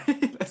not why.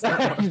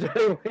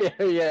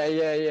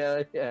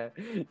 Yeah.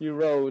 You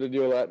rolled and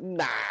you were like,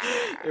 nah.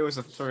 It was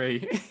a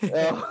 3.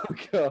 Oh,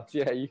 God,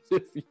 yeah.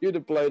 You'd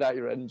have blown out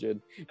your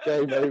engine.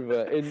 Game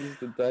over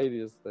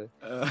instantaneously.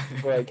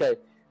 Right,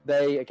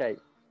 okay.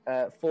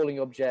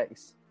 Falling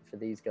objects for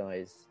these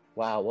guys.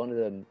 Wow, one of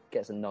them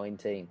gets a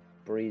 19.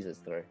 Breezes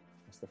through.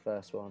 That's the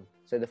first one.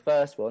 So the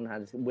first one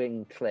had his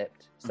wing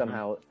clipped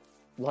somehow,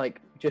 like,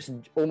 just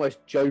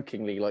almost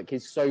jokingly, like,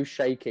 he's so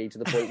shaky to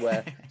the point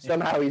where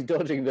somehow he's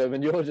dodging them,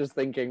 and you're just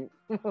thinking,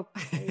 oh,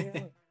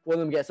 yeah. One of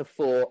them gets a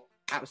 4,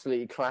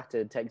 absolutely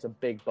clattered, takes a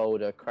big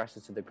boulder,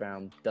 crashes to the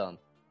ground, done.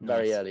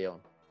 Very early on.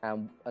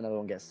 And another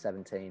one gets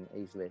 17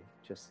 easily,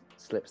 just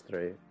slips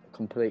through.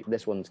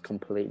 This one's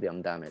completely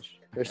undamaged.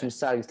 There's some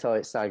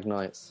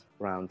stalagmites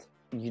around.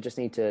 You just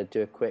need to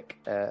do a quick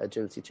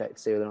agility check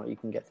to see whether or not you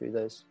can get through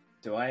those.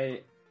 Do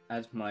I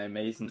add my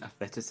amazing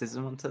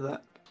athleticism onto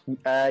that?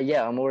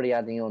 Yeah, I'm already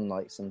adding on,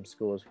 like, some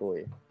scores for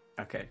you.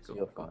 Okay, cool.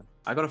 You're fine.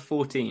 I got a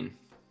 14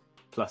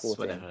 plus 14.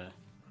 whatever.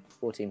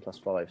 14 plus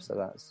 5, so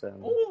that's...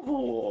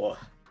 Oh,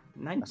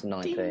 19. That's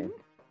 19.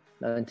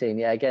 19,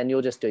 yeah, again,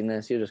 you're just doing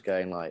this, you're just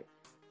going, like...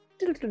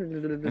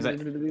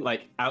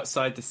 Like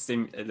outside the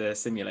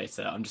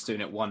simulator, I'm just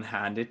doing it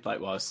one-handed, like,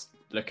 whilst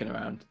looking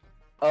around.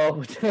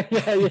 Oh,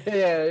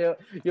 yeah.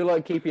 You're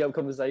like keeping up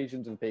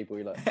conversations with people.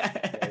 You're like,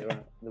 yeah, you're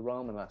right. The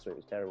ramen last week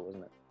was terrible,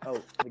 wasn't it?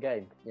 Oh, the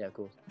game. Yeah, of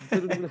course.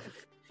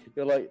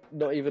 You're like,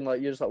 not even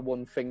like, you're just like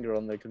one finger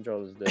on the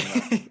controllers doing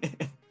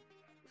that.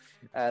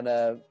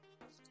 And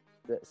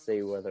Let's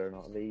see whether or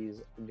not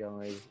these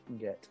guys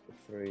get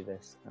through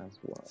this as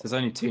well. So there's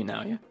only 2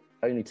 now, yeah?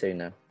 Only 2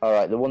 now. All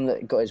right, the one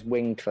that got his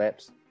wing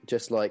clips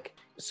just like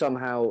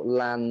somehow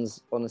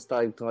lands on a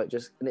stalactite,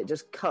 and it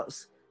just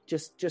cuts,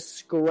 just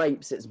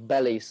scrapes its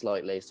belly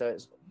slightly. So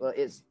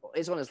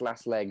it's on its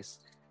last legs.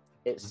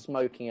 It's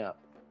smoking up,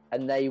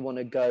 and they want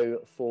to go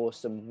for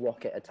some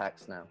rocket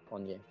attacks now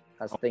on you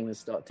as things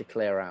start to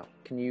clear out.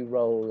 Can you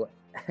roll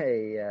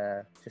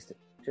a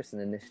just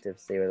an initiative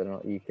to see whether or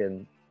not you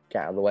can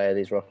get out of the way of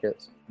these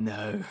rockets?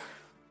 No.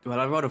 Well,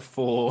 I rolled a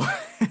 4.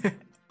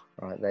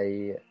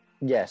 Right,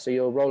 so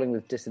you're rolling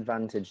with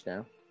disadvantage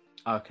now.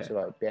 Okay.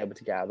 To be able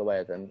to get out of the way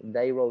of them.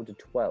 They rolled a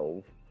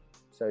 12,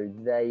 so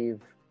they're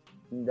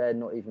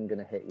not even going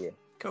to hit you.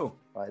 Cool.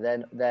 Right,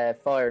 then they're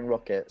firing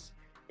rockets.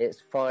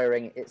 It's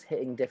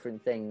hitting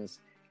different things.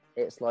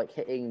 It's like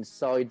hitting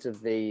sides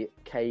of the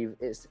cave.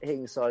 It's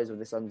hitting sides of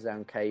this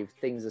underground cave.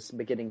 Things are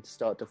beginning to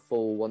start to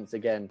fall once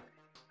again.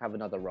 Have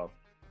another roll.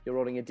 You're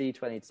rolling a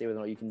d20 to see whether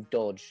or not you can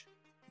dodge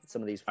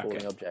some of these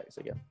falling objects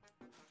again.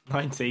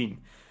 19.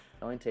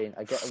 19.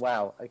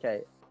 Wow.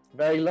 Okay.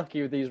 Very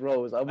lucky with these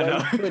rolls. I'm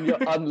when you're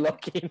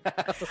unlucky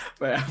now.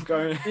 Wait, I'm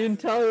going. The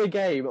entire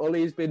game,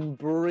 Ollie's been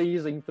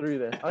breezing through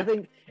this. I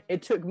think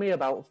it took me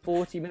about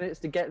 40 minutes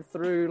to get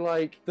through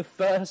like the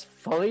first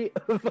fight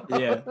of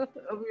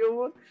your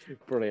one.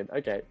 Brilliant.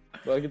 Okay.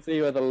 Well, I can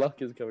see where the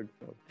luck is coming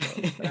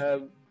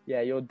from.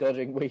 Yeah, you're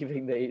dodging,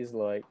 weaving these,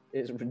 like,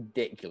 it's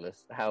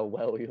ridiculous how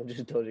well you're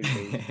just dodging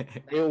these.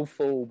 They all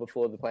fall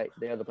before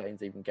the other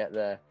planes even get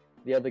there.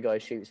 The other guy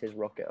shoots his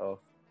rocket off.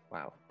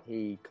 Wow,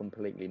 he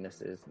completely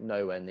misses,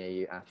 nowhere near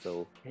you at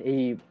all.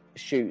 He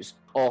shoots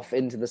off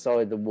into the side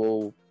of the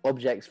wall.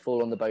 Objects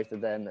fall on the both of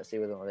them. Let's see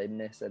whether or not they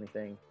miss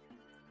anything.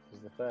 This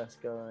is the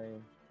first guy.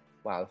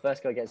 Wow, the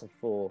first guy gets a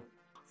 4.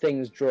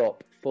 Things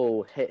drop,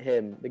 fall, hit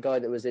him. The guy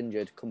that was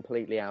injured,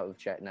 completely out of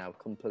check now,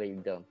 completely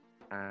done.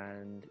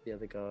 And the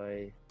other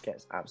guy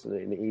he's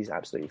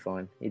absolutely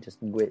fine. He just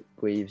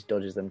weaves,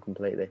 dodges them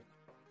completely.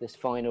 This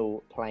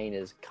final plane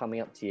is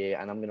coming up to you,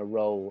 and I'm going to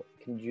roll.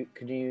 Can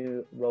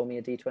you roll me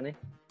a d20?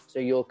 So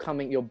you're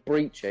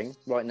breaching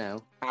right now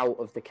out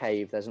of the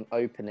cave. There's an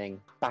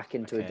opening back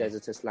into a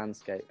desertous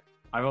landscape.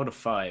 I rolled a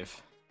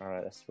 5. All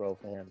right, let's roll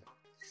for him.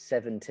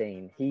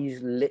 17.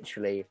 He's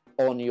literally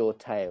on your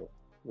tail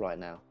right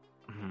now.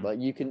 Mm-hmm. Like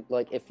you can,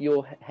 like if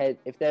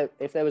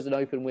there was an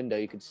open window,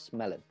 you could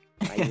smell him.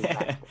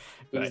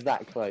 He's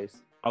that close.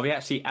 Are we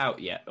actually out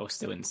yet, or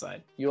still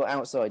inside? You're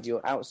outside.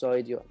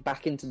 You're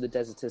back into the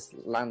desertous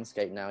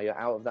landscape now. You're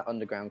out of that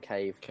underground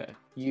cave. Okay.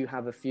 You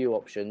have a few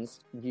options.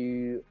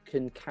 You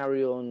can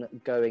carry on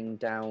going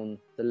down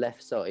the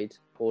left side,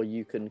 or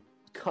you can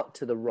cut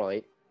to the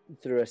right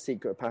through a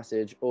secret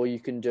passage, or you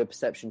can do a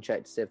perception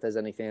check to see if there's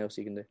anything else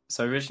you can do.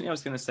 So originally I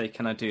was going to say,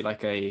 can I do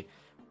like a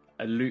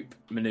loop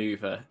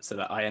maneuver so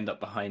that I end up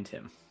behind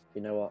him?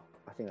 You know what?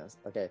 I think that's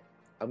okay.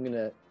 I'm going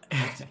to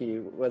ask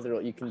you whether or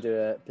not you can do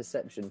a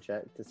perception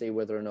check to see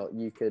whether or not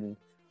you can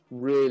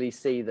really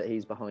see that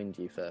he's behind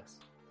you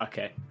first.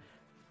 Okay.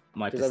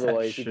 My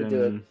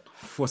perception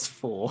was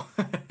 4.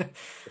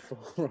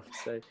 4.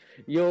 So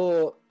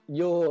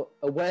you're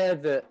aware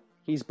that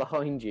he's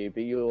behind you,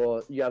 but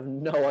you have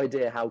no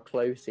idea how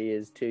close he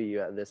is to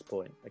you at this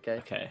point. Okay.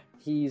 Okay.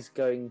 He's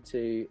going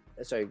to.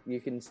 So you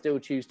can still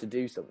choose to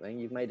do something.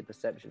 You've made a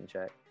perception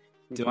check.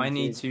 Do I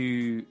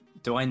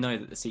know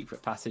that the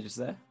secret passage is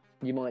there?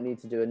 You might need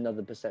to do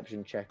another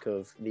perception check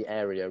of the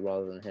area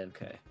rather than him.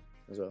 Okay.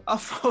 As well.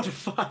 I've rolled a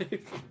 5.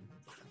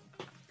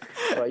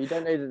 Right, you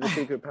don't know that the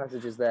secret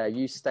passage is there.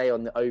 You stay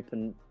on the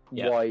open,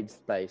 wide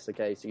space.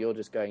 Okay, so you're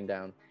just going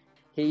down.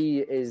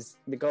 The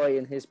guy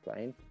in his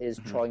plane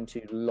is trying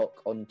to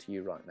lock onto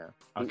you right now.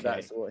 Okay.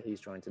 That's what he's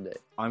trying to do.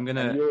 And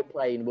your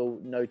plane will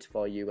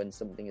notify you when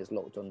something is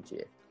locked onto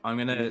you. I'm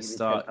gonna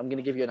start. I'm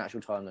gonna give you an actual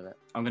time limit.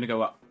 I'm gonna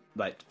go up,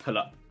 like pull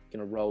up. I'm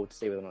gonna roll to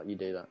see whether or not you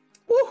do that.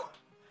 Woo!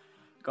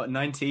 Got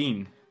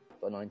 19.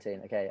 Got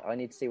 19. Okay, I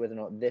need to see whether or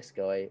not this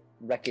guy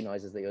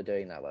recognizes that you're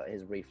doing that, like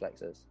his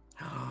reflexes.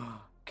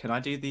 Can I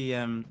do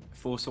the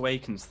Force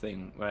Awakens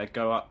thing where I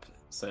go up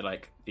so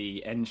like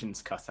the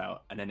engine's cut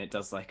out and then it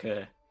does like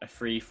a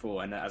free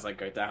fall, and as I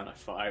go down I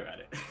fire at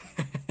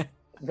it?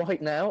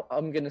 Right now,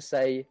 I'm going to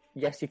say,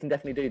 yes, you can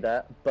definitely do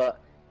that,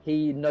 but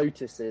he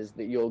notices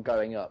that you're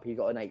going up. He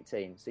got an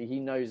 18, so he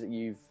knows that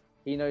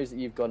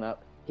you've gone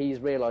up. He's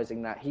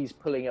realizing that he's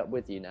pulling up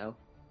with you now.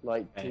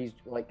 Like, he's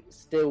like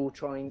still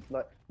trying,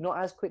 like not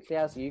as quickly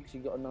as you, because you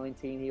got a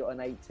 19, he got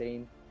an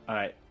 18. All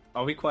right.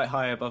 Are we quite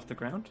high above the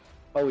ground?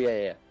 Oh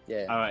yeah.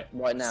 All right.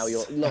 Right now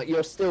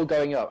you're still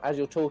going up. As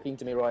you're talking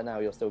to me right now,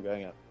 you're still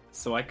going up.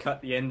 So I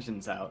cut the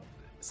engines out.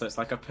 So it's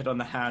like I put on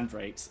the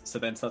handbrakes. So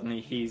then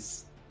suddenly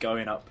he's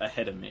going up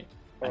ahead of me,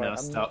 and then I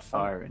start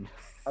firing.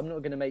 I'm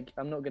not gonna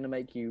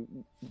make you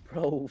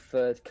roll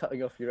for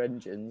cutting off your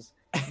engines.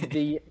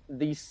 The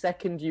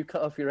second you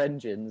cut off your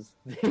engines,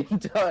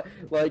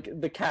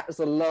 the cats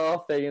are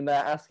laughing and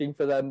they're asking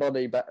for their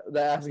money back.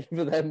 They're asking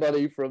for their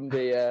money from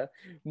the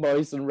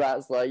mice and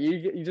rats. Like,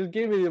 you just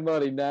give me the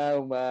money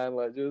now, man.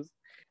 Like, just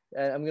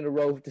I'm going to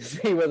roll to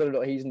see whether or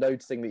not he's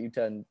noticing that you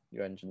turned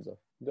your engines off.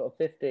 You got a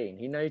 15.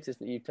 He noticed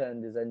that you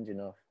turned his engine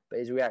off, but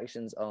his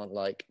reactions aren't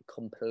like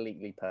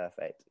completely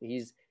perfect.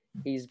 He's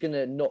going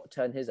to not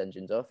turn his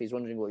engines off. He's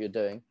wondering what you're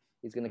doing.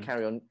 He's going to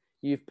carry on.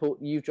 You've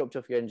dropped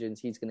off your engines.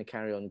 He's going to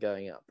carry on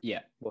going up.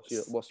 Yeah.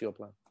 What's your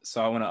plan?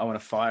 So I want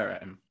to fire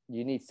at him.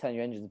 You need to turn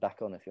your engines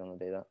back on if you want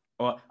to do that.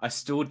 Well, I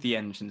stalled the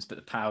engines, but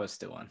the power's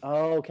still on.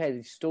 Oh, okay.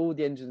 You stalled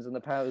the engines and the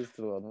power's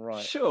still on,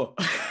 right? Sure.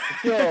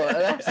 Sure.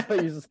 That's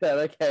what you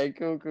said. Okay.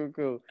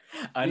 Cool.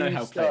 I know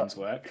how planes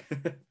work.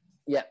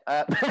 Yeah.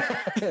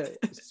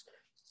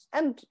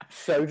 And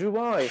so do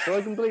I. So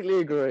I completely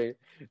agree.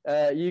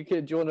 Do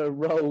you want to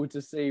roll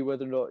to see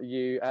whether or not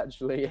you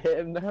actually hit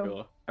him now?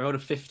 Sure. I rolled a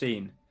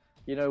 15.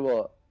 You know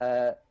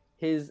what?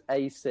 His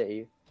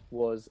AC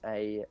was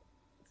a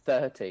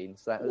 13,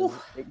 so that was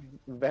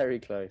very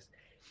close.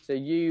 So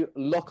you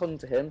lock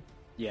onto him,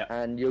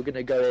 and you're going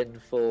to go in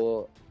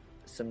for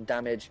some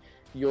damage.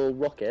 Your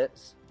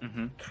rockets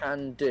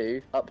can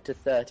do up to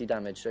 30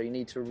 damage, so you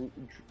need to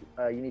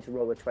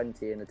roll a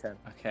 20 and a 10.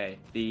 Okay,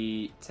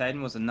 the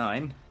 10 was a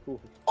 9. Ooh.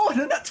 Oh,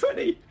 no, not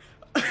 20!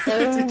 Oh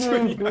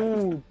my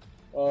god!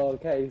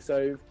 Okay,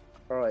 so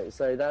alright,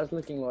 so that's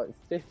looking like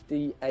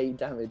 58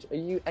 damage. Are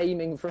you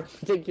aiming for a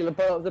particular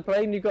part of the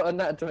plane? You got a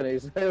nat 20,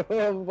 so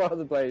what part of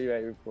the plane are you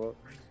aiming for?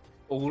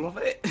 All of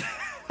it?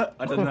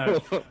 I don't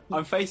know.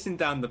 I'm facing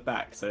down the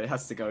back, so it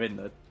has to go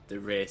in the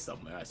rear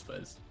somewhere, I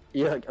suppose.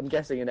 Yeah, I'm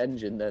guessing an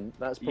engine then.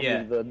 That's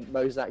probably the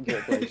most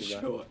accurate place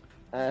of Sure.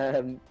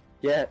 that.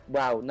 Yeah,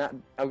 wow.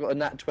 I've got a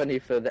nat 20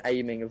 for the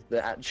aiming of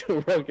the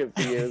actual rocket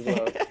for you as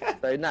well.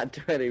 So nat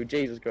 20,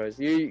 Jesus Christ.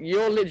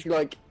 You're literally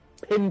like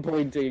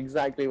pinpointing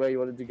exactly where you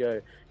wanted to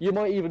go. You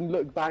might even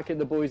look back at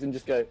the boys and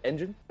just go,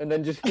 engine? And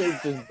then it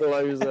just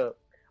blows up.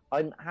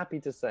 I'm happy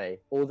to say,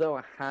 although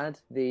I had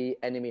the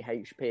enemy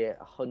HP at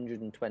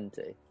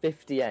 120,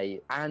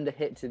 58 and a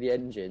hit to the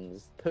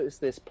engines puts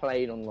this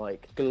plane on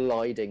like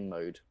gliding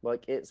mode.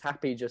 Like it's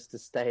happy just to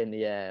stay in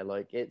the air.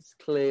 Like it's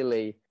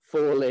clearly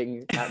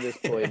falling at this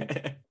point.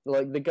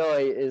 Like the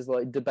guy is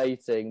like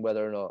debating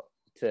whether or not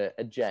to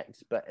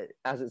eject, but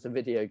as it's a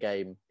video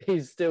game,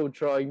 he's still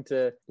trying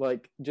to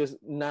like just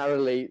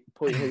narrowly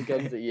point his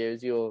guns at you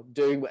as you're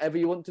doing whatever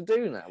you want to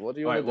do now. What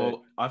do you want to do?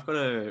 Well, I've got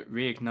to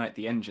reignite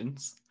the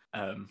engines.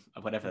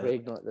 Whatever.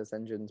 Reignite those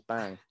engines,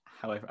 bang.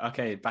 However,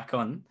 okay, back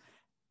on,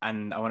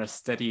 and I want to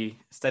steady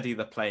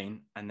the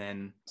plane, and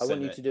then I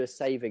want you to do a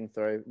saving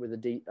throw with a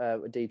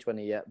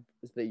D20. Yeah,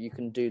 so that you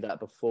can do that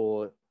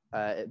before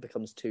it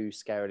becomes too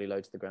scarily low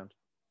to the ground.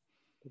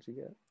 What did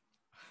you get?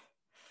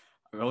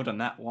 I rolled on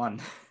that one.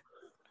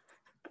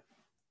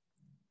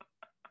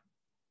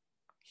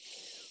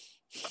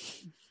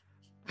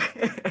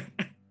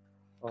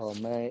 Oh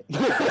mate,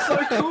 so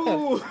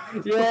cool!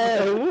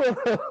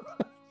 Yeah.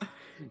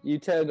 You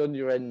turn on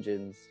your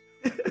engines,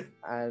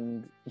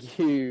 and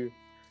you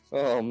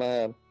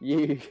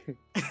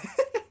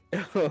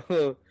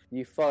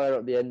fire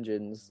up the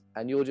engines,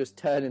 and you're just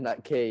turning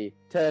that key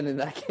to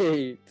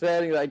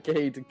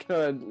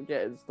go and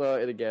get it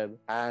started again,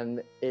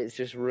 and it's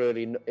just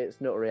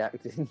it's not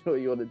reacting to what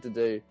you want it to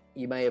do.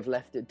 You may have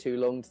left it too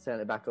long to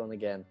turn it back on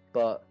again,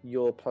 but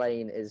your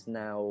plane is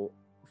now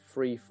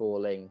free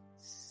falling,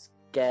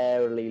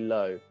 scarily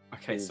low.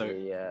 Okay,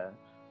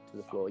 To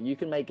the floor. You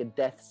can make a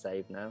death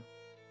save now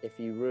if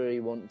you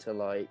really want to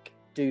like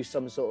do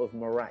some sort of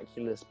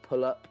miraculous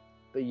pull up,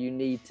 but you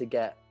need to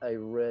get a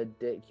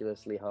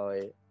ridiculously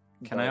high.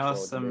 Can I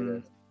ask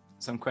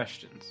some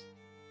questions?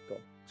 Go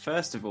on.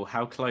 First of all,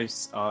 how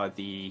close are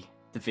the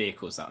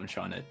vehicles that I'm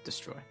trying to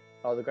destroy?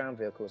 Oh, the ground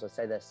vehicles. I'd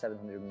say they're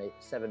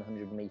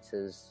 700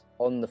 meters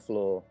on the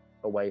floor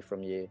away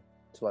from you,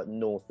 to like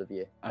north of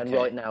you, and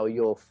right now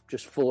you're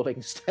just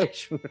falling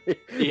stationary.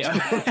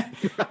 Yeah.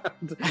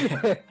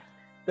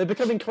 They're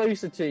becoming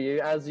closer to you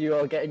as you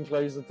are getting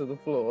closer to the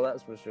floor,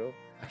 that's for sure.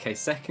 Okay,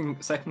 second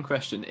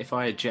question. If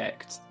I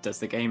eject, does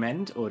the game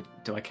end, or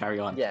do I carry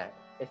on? Yeah,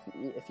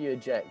 if you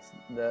eject,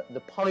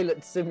 the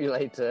pilot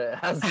simulator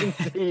has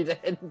indeed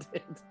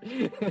ended.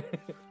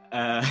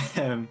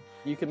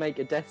 You can make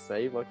a death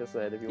save, like I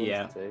said, if you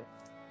wanted to.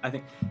 I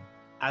think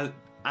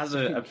as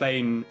a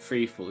plane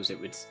free falls,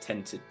 it would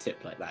tend to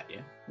tip like that,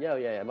 yeah?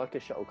 Yeah, like a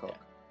shuttlecock. Yeah.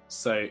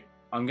 So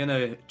I'm going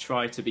to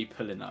try to be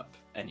pulling up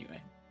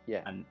anyway.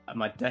 Yeah. And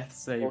my death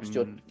save...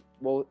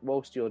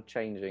 Whilst you're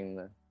changing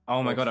the...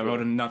 Oh my god, I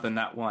rolled another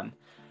nat 1.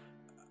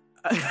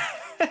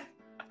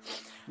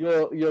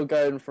 You're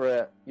going for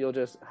it. You're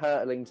just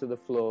hurtling to the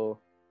floor.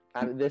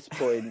 And at this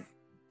point,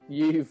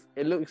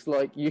 it looks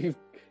like you've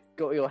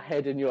got your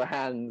head in your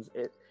hands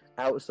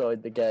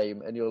outside the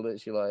game, and you're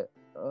literally like,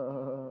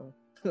 oh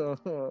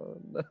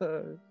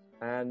no.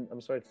 And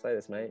I'm sorry to say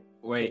this, mate.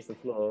 Wait. It's the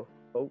floor.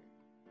 Oh.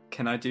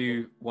 Can I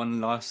do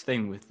one last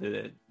thing with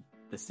the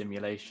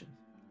simulation?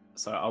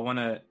 So I want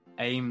to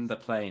aim the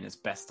plane as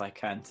best I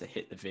can to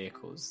hit the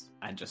vehicles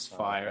and just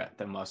fire at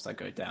them whilst I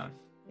go down.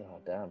 Oh,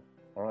 damn.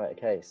 All right,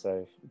 okay,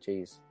 so,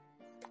 geez.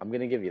 I'm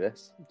going to give you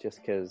this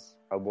just because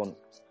I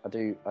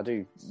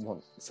do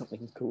want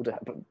something cool to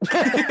happen.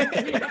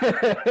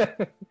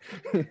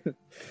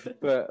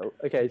 But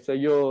okay, so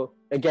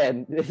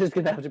this is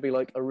going to have to be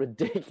like a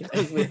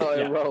ridiculously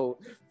high roll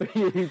for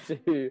you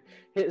to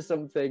hit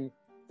something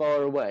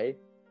far away.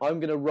 I'm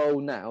going to roll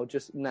now,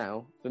 just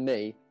now, for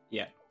me,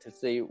 to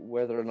see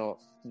whether or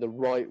not the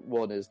right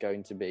one is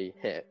going to be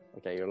hit.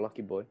 Okay, you're a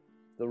lucky boy.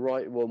 The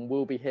right one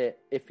will be hit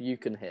if you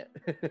can hit.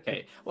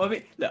 Okay. Well, I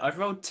mean, look, I've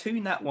rolled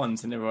 2 nat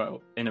 1s in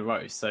a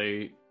row,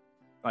 so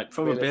like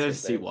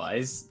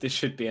probability-wise, this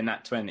should be a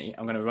nat 20.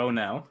 I'm going to roll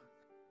now.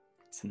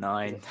 It's a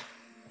 9.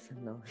 That's a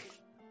 9.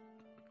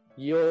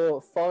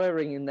 You're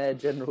firing in their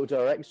general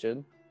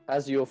direction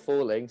as you're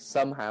falling,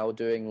 somehow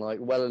doing like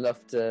well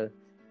enough to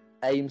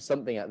aim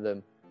something at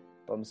them.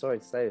 But I'm sorry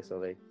to say this,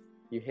 Ollie.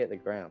 You hit the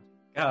ground.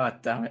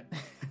 God damn it.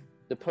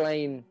 The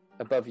plane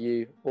above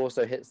you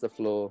also hits the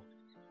floor.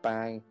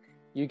 Bang.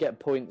 You get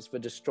points for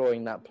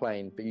destroying that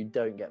plane, but you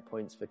don't get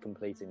points for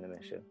completing the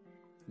mission.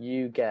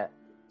 You get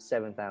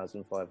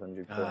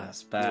 7,500 points.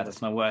 That's bad.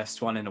 That's my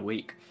worst one in a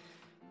week.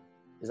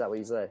 Is that what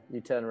you say? You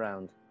turn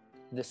around.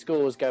 The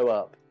scores go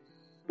up.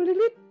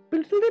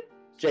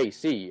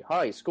 JC,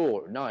 high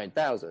score,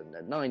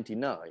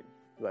 9,099.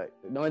 Right,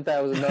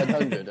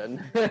 9,900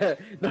 and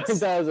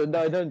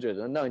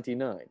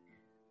 9,999.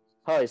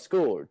 High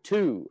score,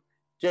 2.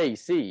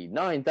 JC,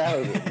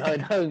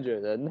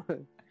 9,900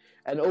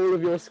 and all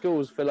of your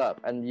scores fill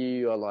up, and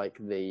you are like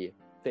the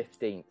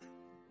 15th.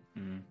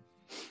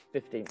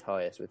 15th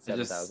highest with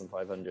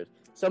 7,500.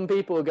 Some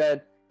people are going,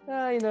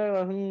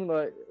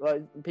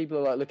 like people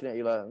are like looking at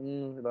you like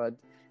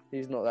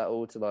he's not that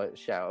all to like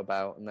shout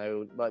about, and they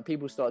like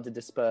people start to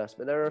disperse.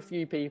 But there are a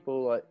few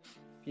people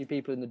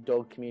in the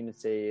dog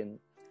community, and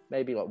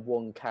maybe like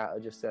one cat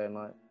are just saying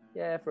like,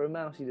 yeah, for a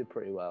mouse you did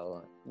pretty well,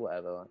 like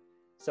whatever. Like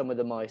some of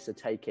the mice are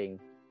taking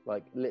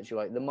like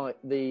literally like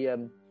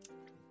the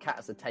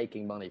cats are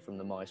taking money from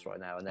the mice right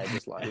now, and they're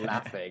just like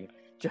laughing,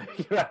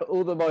 joking around.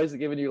 All the mice are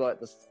giving you like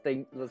the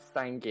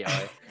stanky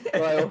eye.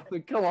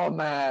 Like, come on,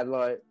 man!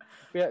 Like,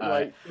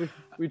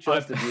 we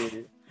trusted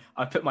you.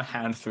 I put my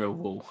hand through a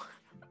wall.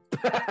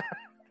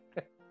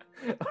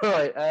 All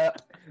right,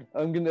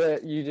 I'm gonna.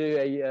 You do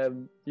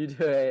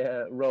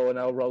a roll, and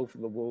I'll roll for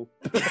the wall.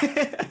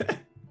 I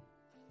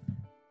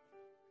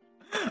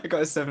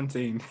got a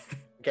 17.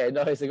 Okay,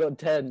 nice. I got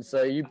 10.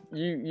 So you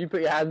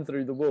put your hand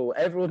through the wall.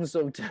 Everyone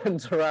sort of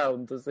turns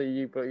around to see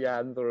you put your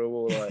hand through a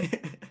wall.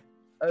 Like,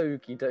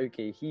 okie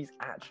dokie, he's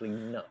actually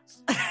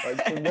nuts.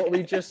 Like from what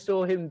we just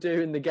saw him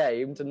do in the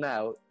game to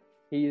now,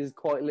 he is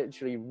quite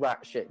literally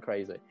rat shit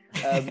crazy.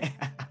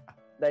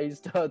 They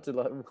start to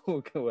like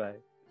walk away.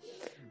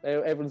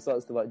 Everyone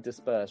starts to like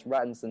disperse.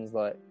 Rattinson's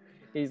like,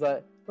 he's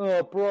like,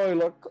 oh bro,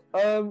 like,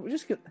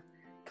 just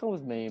come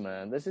with me,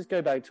 man. Let's just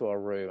go back to our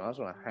room. I just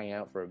want to hang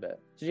out for a bit.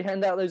 Did you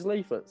hand out those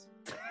leaflets?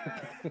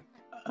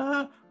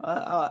 I'm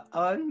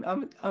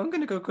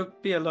gonna go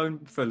be alone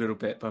for a little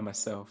bit by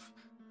myself.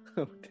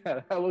 Oh,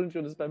 God. How long do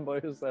you want to spend by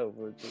yourself?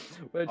 Where do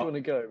you want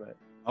to go, mate?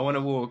 I want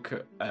to walk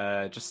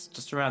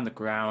just around the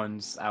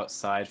grounds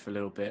outside for a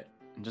little bit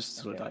and just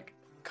sort of like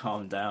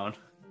calm down.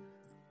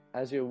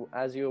 As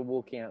you're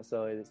walking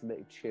outside, it's a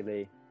bit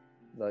chilly.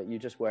 Like you're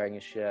just wearing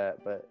a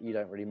shirt, but you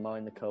don't really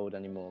mind the cold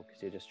anymore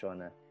because you're just trying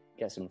to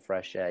get some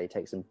fresh air. You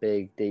take some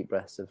big, deep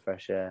breaths of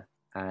fresh air,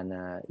 and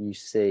you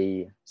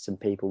see some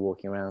people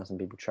walking around, some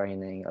people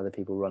training, other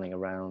people running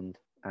around,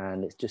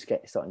 and it's just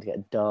starting to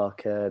get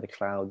darker. The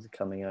clouds are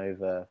coming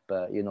over,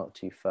 but you're not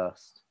too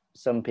fussed.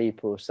 Some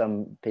people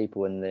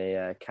in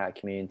the cat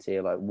community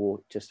are like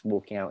just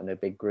walking out in a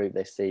big group.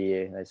 They see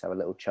you, they just have a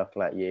little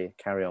chuckle at you,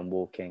 carry on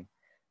walking,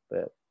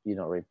 but you're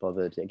not really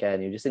bothered.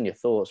 Again, you're just in your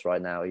thoughts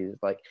right now. You're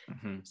like,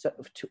 so,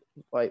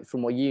 like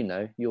from what you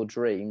know, your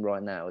dream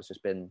right now has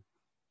just been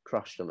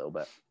crushed a little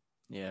bit.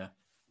 Yeah.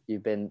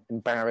 You've been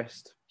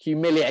embarrassed,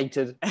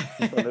 humiliated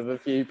in front of a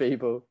few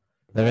people.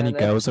 Are there any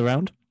girls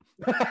around?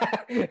 Can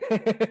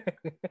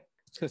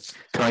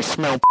I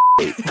smell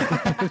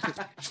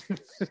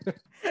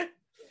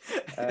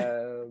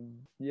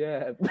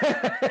yeah.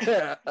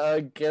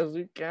 I guess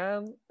you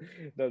can.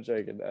 No, I'm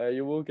joking.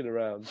 You're walking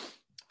around,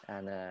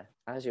 and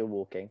as you're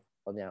walking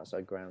on the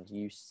outside grounds,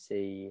 you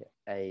see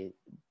a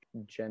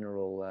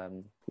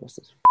general what's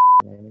his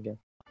name again?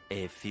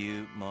 A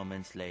few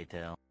moments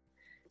later.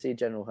 See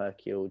General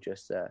Hercule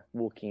just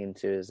walking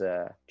into his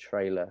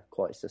trailer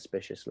quite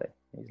suspiciously.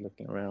 He's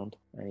looking around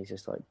and he's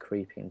just like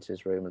creeping into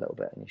his room a little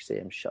bit, and you see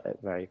him shut it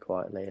very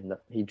quietly, and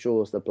he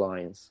draws the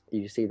blinds.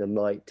 You see the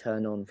light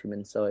turn on from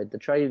inside. The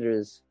trailer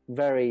is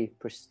very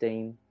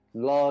pristine,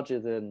 larger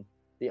than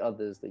the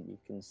others that you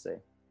can see,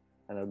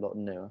 and a lot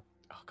newer.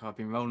 Oh God, I've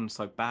been rolling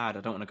so bad.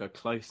 I don't want to go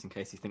close in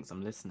case he thinks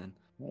I'm listening.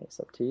 Yeah, it's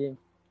up to you.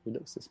 He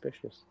looks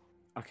suspicious.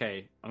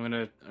 Okay, I'm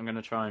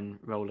gonna try and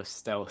roll a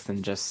stealth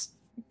and just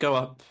go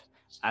up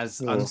as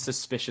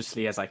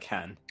unsuspiciously as I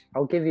can.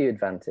 I'll give you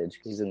advantage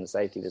because he's in the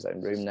safety of his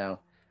own room now.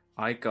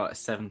 I got a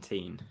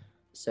 17.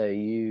 So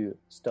you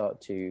start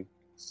to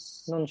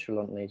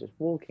nonchalantly just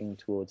walking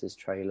towards his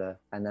trailer,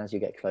 and as you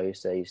get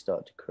closer, you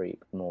start to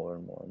creep more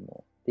and more and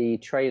more. The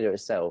trailer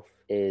itself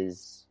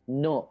is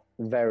not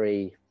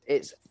very...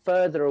 It's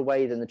further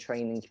away than the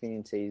training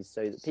communities,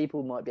 so that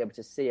people might be able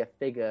to see a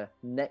figure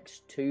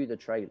next to the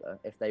trailer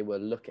if they were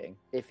looking.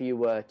 If you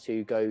were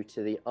to go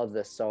to the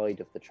other side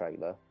of the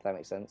trailer, if that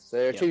makes sense. So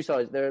there are two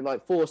sides. There are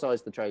like four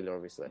sides to the trailer,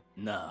 obviously.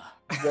 Nah.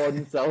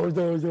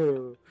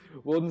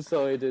 One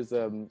side is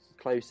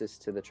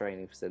closest to the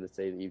training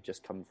facility that you've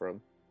just come from,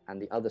 and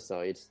the other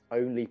side,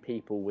 only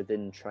people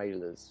within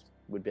trailers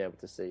would be able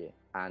to see it.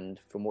 And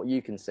from what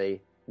you can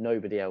see,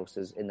 nobody else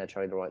is in their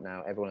trailer right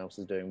now. Everyone else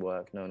is doing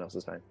work. No one else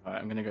is home. All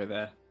right, I'm going to go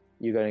there.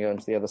 You're going to go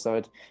into the other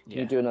side. Can Yeah.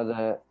 you do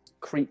another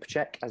creep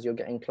check as you're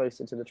getting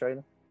closer to the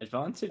trailer?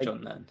 Advantage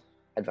on that.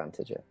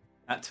 Advantage, yeah.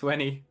 At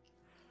 20.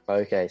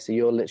 Okay, so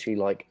you're literally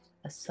like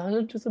as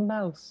silent as a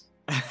mouse.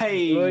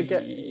 Hey!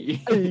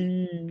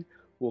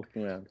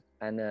 Walking around.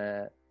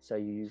 And so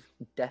you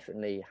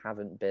definitely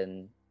haven't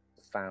been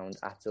found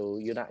at all.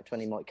 Your nat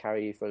 20 might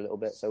carry you for a little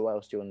bit, so what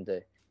else do you want to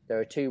do? There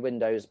are two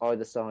windows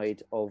either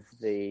side of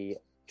the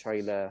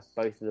trailer.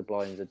 Both of the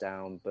blinds are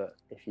down, but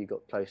if you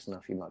got close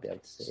enough, you might be able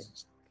to see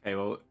it. Okay,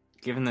 well,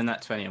 given the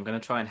nat 20, I'm going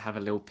to try and have a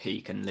little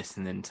peek and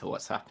listen into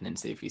what's happening,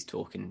 see if he's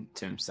talking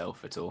to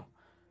himself at all.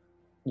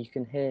 You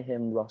can hear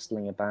him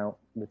rustling about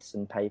with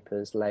some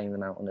papers, laying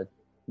them out on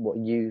what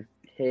you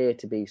hear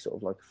to be sort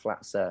of like a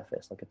flat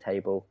surface, like a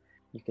table.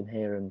 You can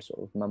hear him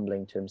sort of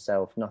mumbling to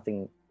himself,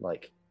 nothing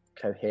like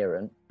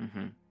coherent.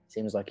 Mm-hmm.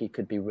 Seems like he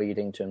could be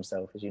reading to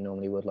himself as you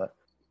normally would. Like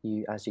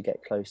you, as you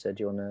get closer,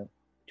 do you want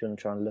to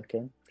try and look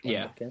in?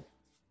 Look in?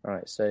 All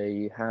right. So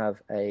you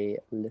have a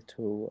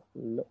little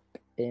look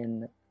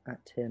in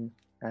at him,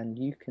 and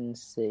you can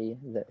see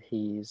that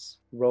he's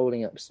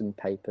rolling up some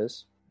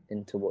papers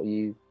into what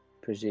you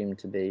presume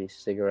to be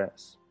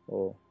cigarettes,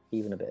 or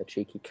even a bit of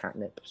cheeky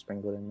catnip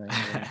sprinkled in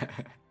there.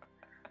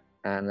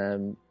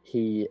 And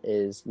he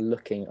is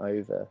looking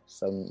over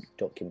some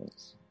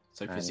documents.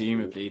 So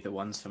presumably the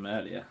ones from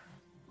earlier.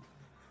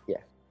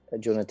 Yeah.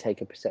 Do you want to take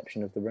a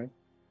perception of the room?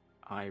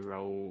 I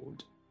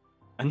rolled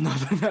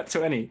another nat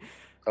 20.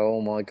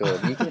 Oh my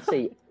god. You can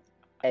see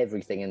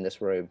everything in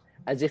this room.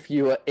 As if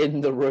you were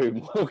in the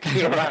room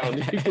walking around.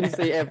 You can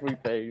see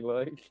everything.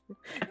 Like,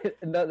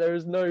 there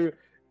is no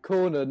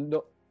corner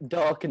not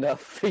dark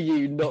enough for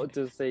you not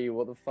to see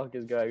what the fuck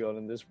is going on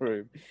in this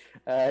room.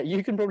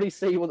 You can probably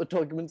see what the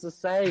documents are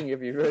saying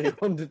if you really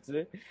wanted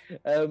to.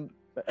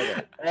 But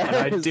okay. And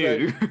I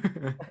do.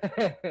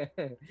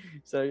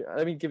 So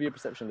let me give you a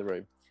perception of the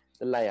room.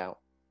 The layout.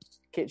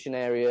 Kitchen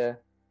area,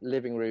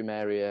 living room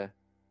area,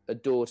 a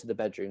door to the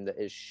bedroom that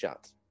is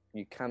shut.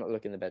 You cannot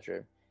look in the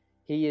bedroom.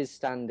 He is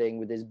standing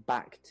with his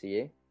back to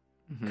you,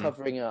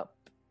 covering up.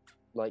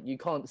 Like, you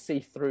can't see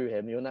through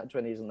him. Your nat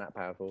 20 isn't that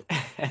powerful.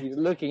 He's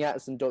looking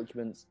at some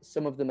documents.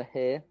 Some of them are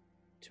here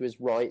to his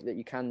right that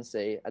you can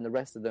see, and the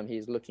rest of them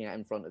he's looking at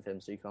in front of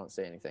him, so you can't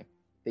see anything.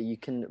 But you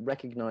can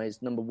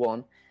recognise, number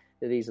one,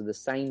 that these are the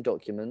same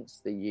documents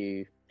that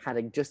you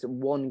had just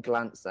one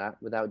glance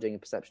at without doing a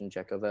perception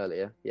check of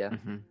earlier. Yeah.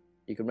 Mm-hmm.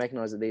 You can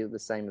recognise that these are the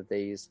same of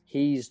these.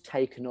 He's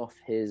taken off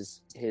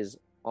his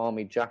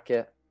army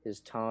jacket, his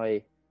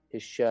tie,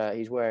 his shirt.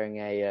 He's wearing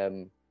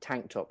a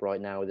tank top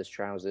right now with his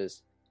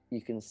trousers.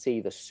 You can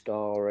see the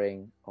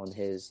scarring on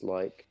his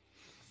like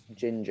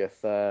ginger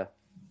fur,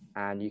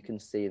 and you can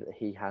see that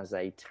he has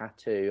a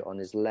tattoo on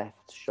his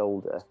left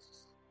shoulder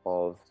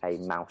of a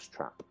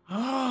mousetrap.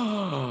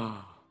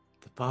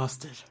 The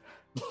bastard.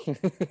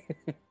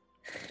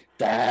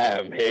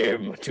 Damn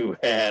him to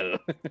hell.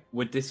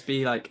 Would this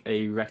be like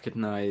a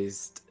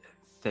recognised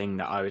thing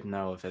that I would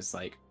know of as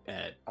like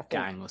a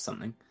gang or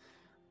something?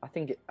 I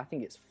think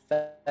it's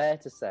fair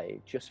to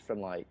say, just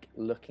from like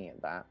looking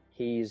at that,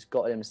 he's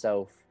got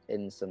himself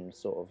in some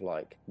sort of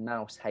like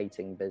mouse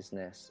hating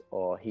business,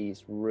 or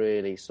he's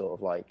really sort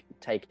of like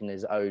taken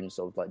his own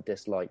sort of like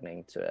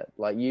disliking to it.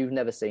 Like, you've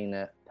never seen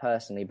it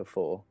personally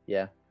before,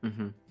 yeah.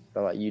 Mm-hmm.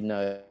 But like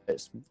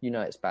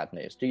it's bad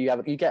news.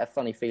 You get a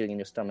funny feeling in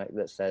your stomach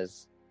that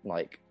says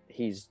like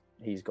he's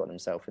got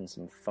himself in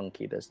some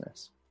funky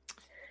business.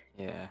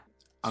 Yeah,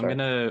 I'm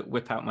gonna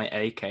whip out my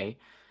AK.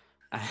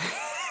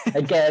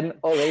 Again,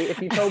 Ollie,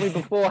 if you told me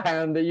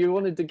beforehand that you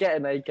wanted to get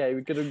an AK,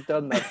 we could have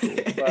done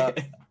that.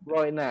 But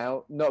right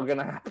now, not going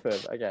to happen.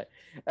 Okay.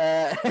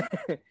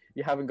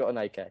 You haven't got an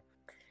AK.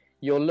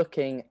 You're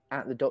looking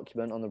at the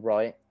document on the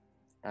right,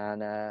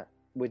 and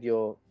with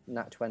your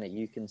nat 20,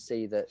 you can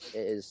see that it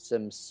is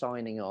some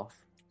signing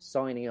off,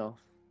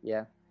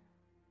 yeah,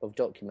 of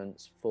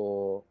documents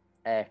for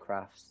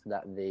aircrafts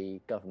that the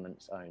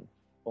governments own,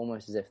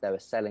 almost as if they were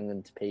selling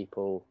them to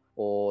people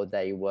or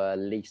they were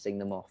leasing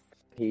them off.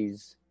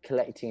 He's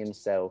collecting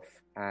himself,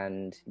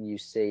 and you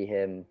see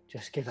him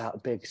just give out a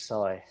big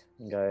sigh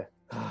and go,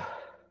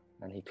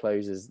 and he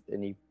closes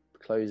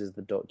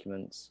the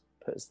documents,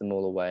 puts them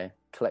all away,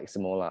 collects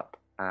them all up,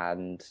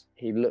 and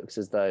he looks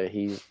as though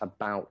he's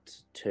about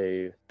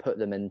to put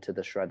them into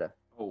the shredder.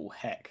 Oh,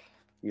 heck.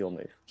 Your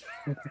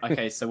move.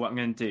 Okay, so what I'm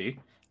going to do...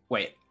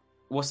 Wait,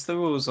 What's the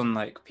rules on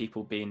like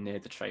people being near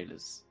the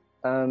trailers?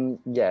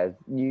 Yeah,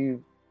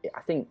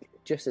 I think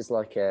just as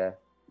like a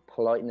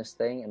politeness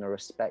thing and a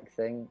respect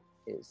thing,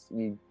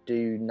 you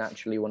do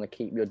naturally want to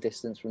keep your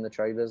distance from the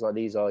trailers. Like,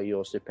 these are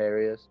your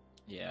superiors.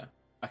 Yeah.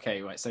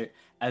 Okay, right. So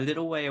a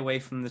little way away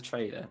from the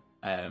trailer.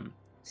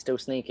 Still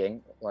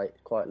sneaking,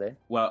 like, quietly.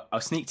 Well,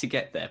 I'll sneak to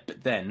get there,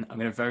 but then I'm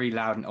going to very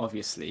loud and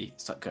obviously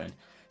start going,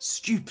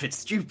 stupid,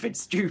 stupid,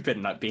 stupid,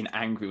 and like being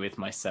angry with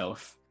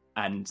myself,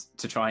 and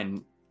to try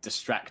and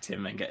distract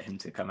him and get him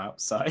to come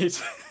outside,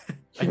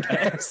 I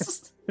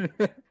guess.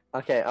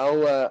 Okay,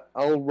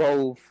 I'll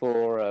roll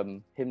for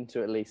him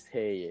to at least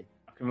hear you.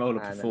 I can roll a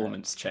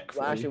performance check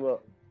for you.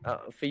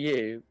 For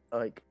you,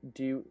 like,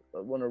 do you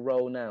want to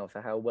roll now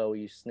for how well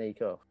you sneak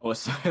off?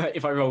 Also,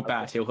 if I roll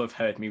bad, he'll have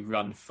heard me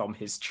run from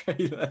his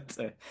trailer.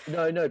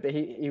 No, but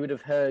he would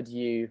have heard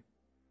you,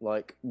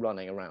 like,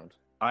 running around.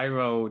 I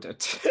rolled a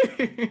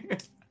 2.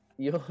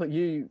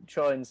 You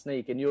try and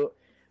sneak, and you're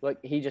like,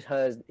 he just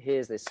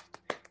hears these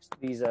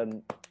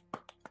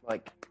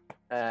like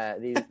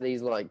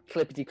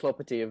clippity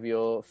cloppity of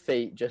your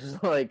feet,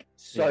 just like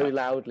so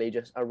loudly,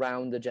 just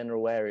around the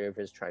general area of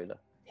his trailer.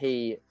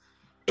 He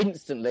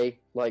instantly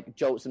like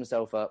jolts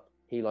himself up.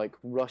 He like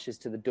rushes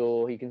to the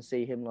door. You can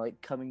see him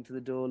like coming to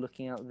the door,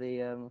 looking out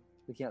the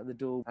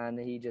door, and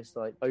he just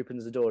like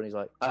opens the door and he's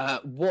like,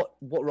 what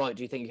right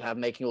do you think you have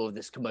making all of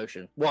this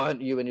commotion? Why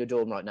aren't you in your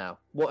dorm right now?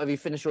 What, have you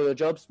finished all your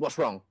jobs? What's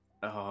wrong?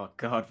 Oh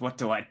God, what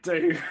do I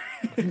do?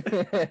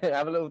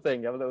 Have a little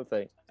think.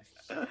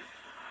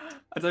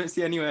 I don't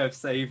see any way of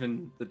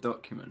saving the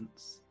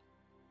documents.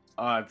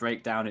 Oh, I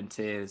break down in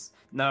tears.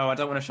 No, I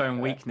don't want to show him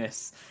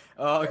weakness.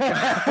 Oh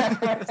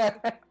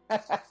God.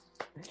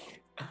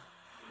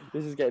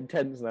 This is getting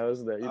tense now,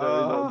 isn't it? You don't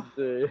really know what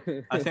to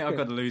do. I think I've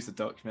got to lose the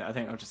document. I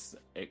think I'll just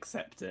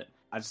accept it.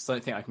 I just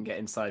don't think I can get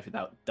inside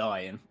without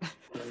dying.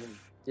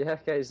 Yeah,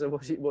 okay, so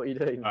what are you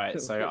doing? Alright,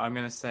 so I'm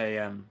going to say,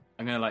 I'm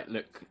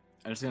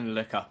just going to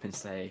look up and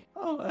say,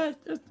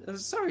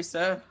 sorry,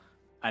 sir.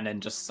 And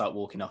then just start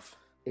walking off.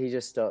 He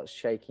just starts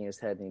shaking his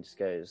head and he just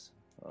goes,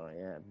 oh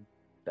yeah,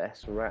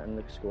 best rat in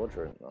the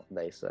squadron,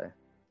 they say.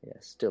 Yeah,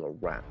 still a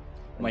rat.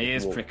 And my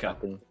ears prick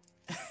up.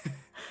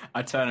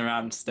 I turn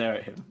around and stare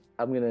at him.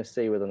 I'm going to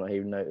see whether or not he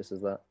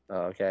notices that.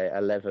 Oh, okay,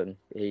 11.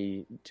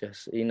 He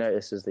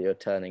notices that you're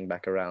turning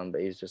back around,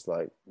 but he's just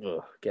like,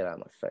 ugh, get out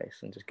of my face,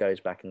 and just goes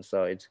back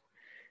inside.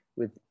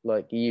 With,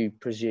 like, you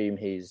presume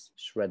he's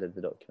shredded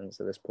the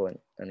documents at this point,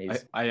 and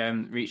he's... I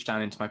reach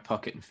down into my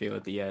pocket and feel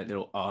the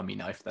little army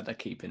knife that I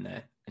keep in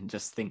there, and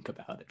just think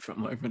about it for a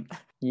moment.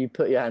 You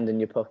put your hand in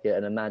your pocket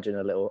and imagine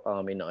a little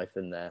army knife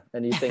in there,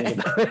 and you think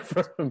about it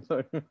for a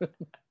moment.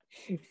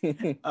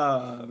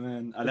 Oh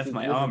man, I left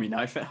my army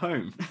knife at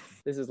home.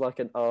 This is like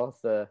an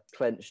Arthur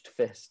clenched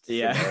fist.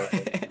 Yeah.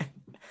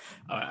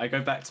 Alright, I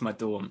go back to my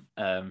dorm,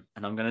 and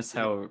I'm going to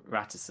tell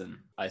Rattison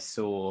I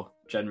saw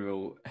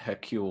General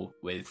Hercule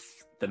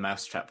with the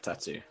mousetrap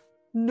tattoo.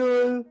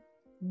 No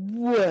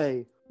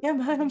way. Yeah,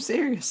 man, I'm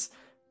serious.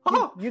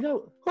 You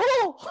know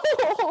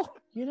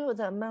what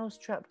that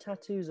mousetrap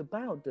tattoo's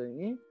about, don't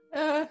you?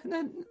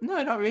 No,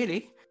 not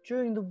really.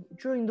 During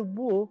the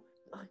war,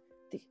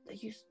 they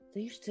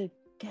used to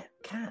get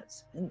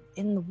cats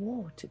in the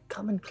war to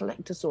come and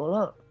collect us all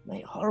up.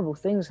 Make horrible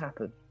things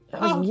happen.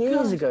 That was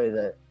years ago,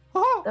 though.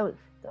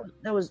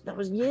 That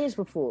was years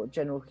before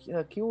General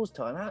Hercule's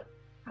time.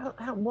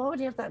 Why would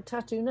he have that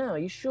tattoo now? Are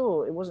you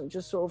sure it wasn't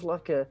just sort of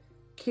like a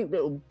cute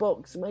little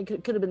box? Maybe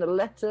it could have been a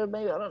letter.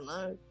 Maybe, I don't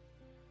know.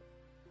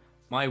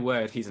 My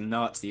word, he's a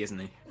Nazi, isn't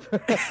he?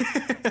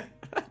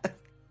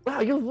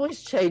 Wow, your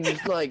voice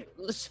changed like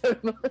so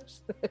much.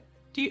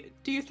 Do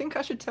you think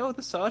I should tell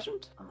the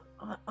sergeant?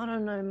 I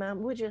don't know,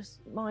 man. We're just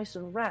mice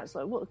and rats.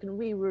 Like, what can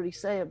we really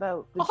say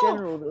about the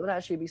general that would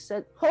actually be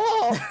said?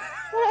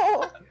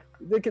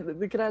 They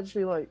could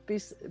actually like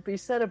be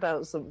said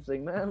about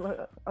something, man.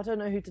 Like, I don't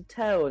know who to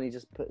tell. And he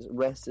just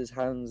rests his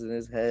hands in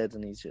his head,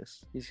 and he's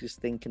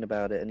just thinking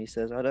about it. And he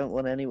says, I don't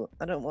want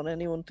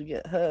anyone to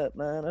get hurt,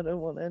 man. I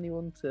don't want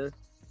anyone to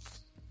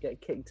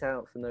get kicked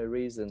out for no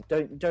reason.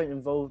 Don't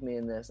involve me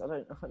in this. I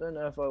don't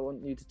know if I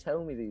want you to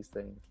tell me these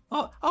things.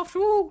 After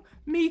all,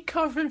 me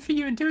covering for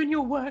you and doing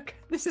your work,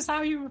 this is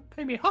how you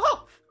repay me.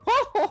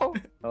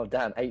 Oh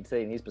damn,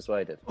 18, he's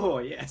persuaded. Oh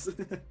yes.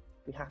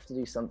 We have to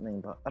do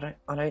something, but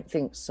I don't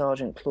think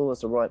Sergeant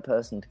Claw's the right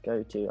person to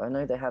go to. I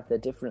know they have their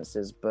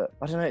differences, but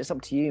I don't know, it's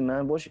up to you,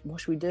 man. What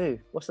should we do?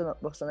 What's the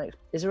next?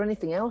 Is there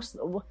anything else?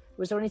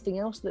 Was there anything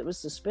else that was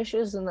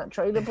suspicious in that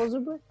trailer,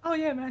 possibly? Oh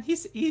yeah, man.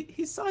 He's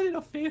signing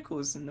off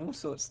vehicles and all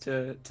sorts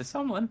to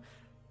someone.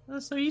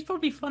 So he's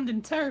probably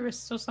funding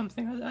terrorists or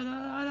something.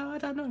 I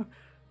don't know.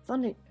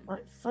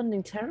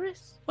 Funding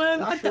terrorists?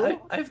 Well,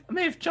 I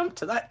may have jumped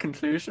to that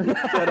conclusion,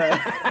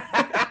 but.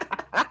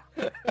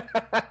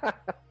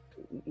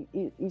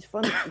 He's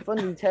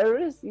funding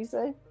terrorists, you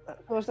say?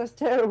 Gosh, that's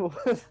terrible.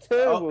 That's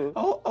terrible.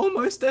 Oh,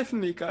 almost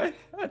definitely, guy.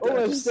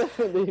 Almost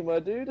definitely, my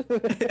dude.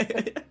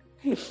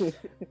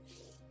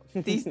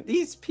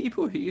 These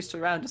people who used to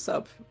round us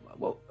up,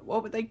 what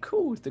were they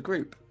called? The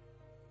group?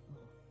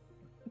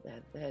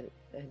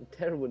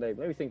 Terrible name.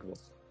 Let me think of one.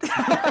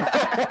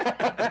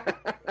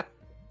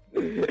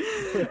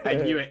 I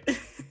knew it.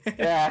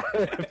 Yeah.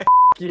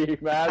 You,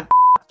 man.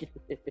 You.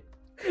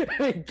 I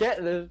didn't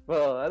get this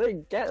far. I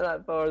didn't get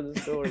that far in the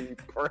story, you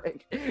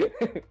prick.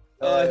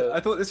 I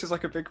thought this was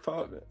like a big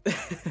part of it.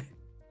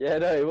 Yeah,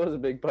 no, it was a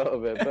big part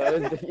of it, but I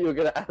didn't think you were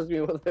going to ask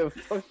me what they were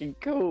fucking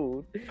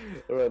called.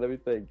 Alright, let me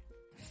think.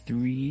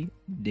 3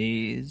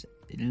 days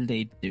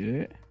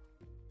later.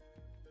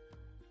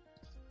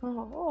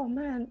 Oh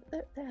man,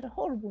 they had a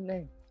horrible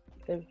name.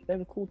 They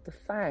were called the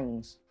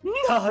Fangs. No!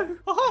 I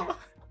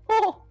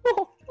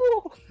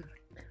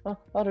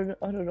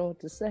don't know what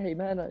to say,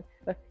 man.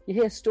 You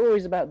hear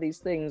stories about these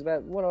things,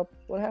 about what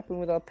happened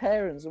with our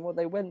parents and what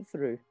they went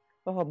through.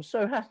 Oh, I'm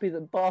so happy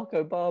that Barack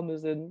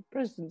Obama's in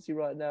presidency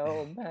right now.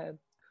 Oh man.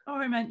 All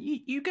right, man.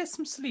 You get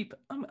some sleep.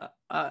 I'm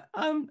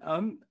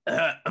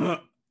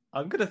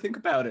gonna think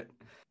about it.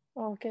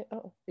 Oh, okay.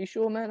 Oh, you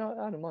sure, man?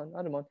 I don't mind.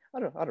 I don't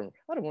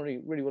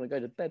really want to go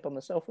to bed by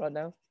myself right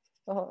now.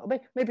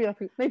 Maybe I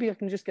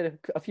can just get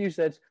a few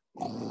sets.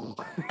 I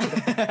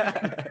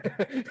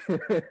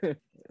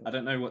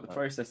don't know what the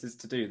process is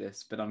to do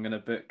this, but I'm going to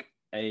book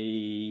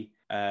a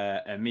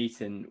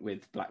meeting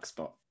with Black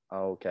Spot.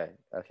 Oh,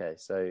 okay.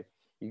 So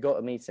you got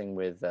a meeting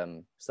with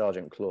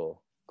Sergeant Claw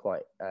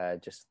quite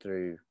just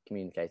through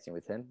communicating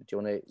with him. Do you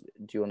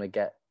want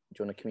to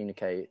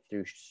communicate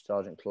through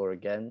Sergeant Claw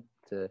again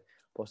to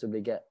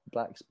possibly get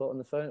Black Spot on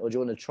the phone, or do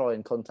you want to try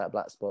and contact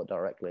Black Spot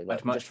directly?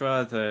 I'd much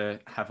rather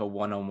have a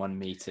one-on-one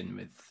meeting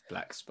with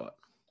Black Spot.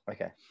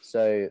 Okay,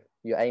 so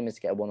your aim is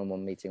to get a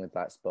one-on-one meeting with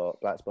Black Spot.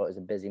 Black Spot is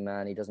a busy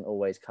man. He doesn't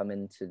always come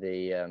into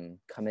the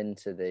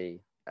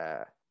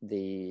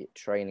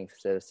training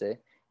facility.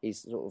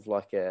 He's sort of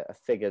like a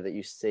figure that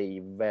you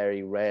see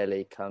very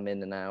rarely come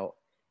in and out.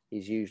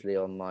 He's usually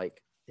on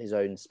like his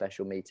own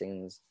special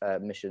missions,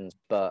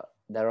 but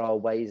there are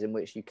ways in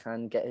which you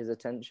can get his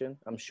attention.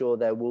 I'm sure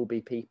there will be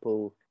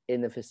people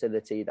in the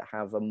facility that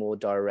have a more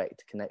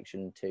direct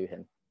connection to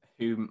him.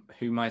 Who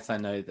might I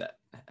know that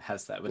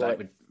has that?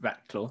 Would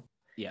Ratclaw?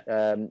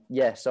 Yeah.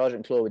 Yeah,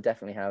 Sergeant Claw would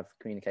definitely have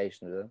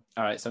communication with him.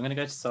 All right, so I'm going to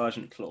go to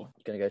Sergeant Claw.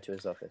 Going to go to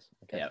his office.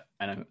 Okay. Yeah,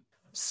 and I'm...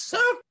 So...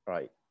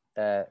 Right.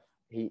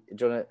 You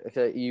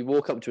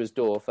walk up to his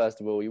door, first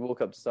of all. You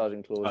walk up to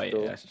Sergeant Claw's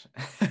door.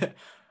 Yeah.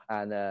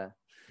 And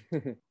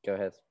go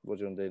ahead. What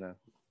do you want to do now?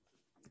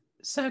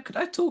 Sir, could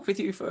I talk with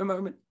you for a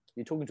moment?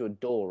 You're talking to a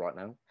door right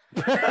now.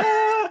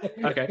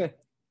 Okay.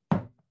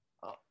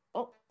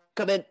 Oh,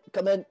 come in.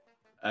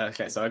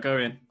 Okay, so I go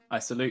in. I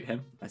salute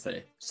him. I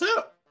say, "Sir."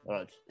 All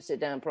right, sit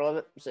down,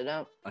 Private. Sit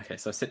down. Okay,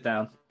 so I sit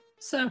down.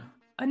 Sir,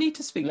 I need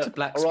to speak to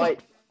Black Spot. All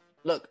right.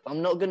 Look,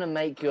 I'm not going to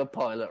make you a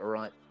pilot, all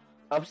right?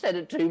 I've said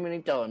it too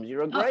many times.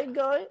 You're a great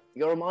guy.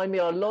 You remind me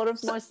a lot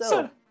of myself.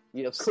 Sir,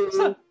 You're cool.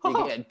 Sir,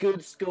 you get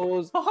good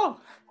scores.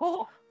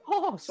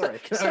 Sorry.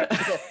 Sir.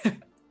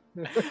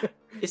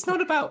 It's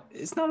not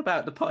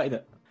about the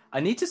pilot. I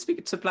need to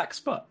speak to Black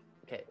Spot.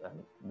 Okay,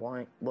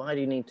 why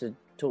do you need to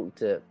talk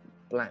to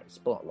Black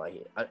Spot?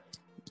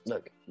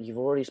 Look, you've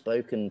already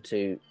spoken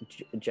to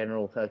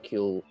General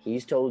Hercule.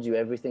 He's told you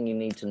everything you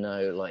need to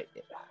know. Like,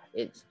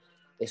 it's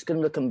going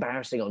to look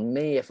embarrassing on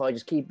me if I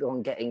just keep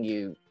on getting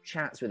you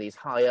chats with these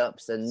high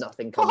ups and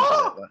nothing comes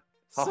of it.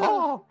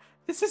 Sir,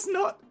 this is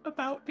not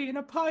about being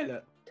a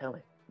pilot. Tell me,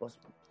 what's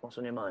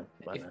on your mind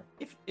right now?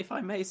 If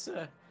I may,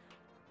 sir,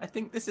 I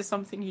think this is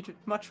something you'd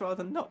much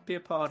rather not be a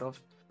part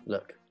of.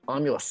 Look,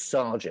 I'm your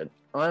sergeant.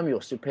 I'm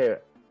your superior.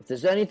 If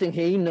there's anything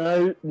he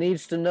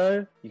needs to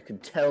know, you can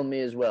tell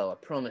me as well. I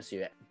promise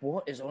you.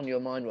 What is on your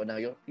mind right now?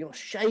 You're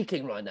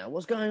shaking right now.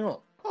 What's going on?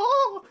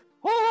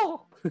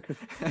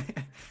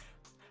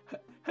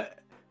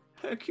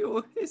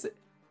 Hercule is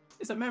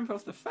a member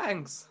of the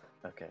Fangs.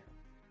 Okay.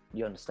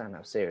 You understand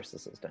how serious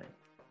this is, don't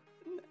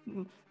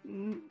you?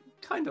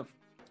 Kind of.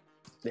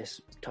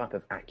 This type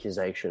of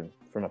accusation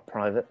from a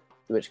private,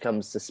 which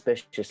comes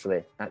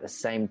suspiciously at the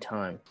same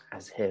time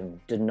as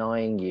him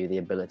denying you the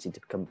ability to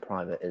become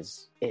private,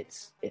 it's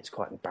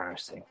quite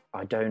embarrassing.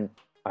 I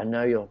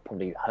know you're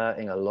probably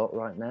hurting a lot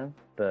right now,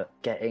 but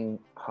getting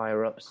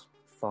higher ups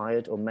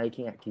fired or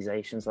making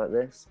accusations like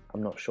this,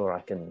 I'm not sure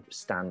I can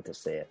stand to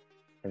see it.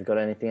 Have you got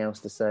anything else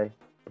to say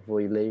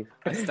before you leave?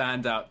 I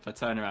stand up, I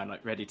turn around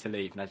like ready to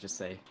leave, and I just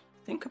say,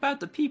 think about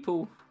the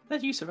people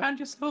that you surround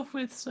yourself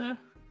with, sir.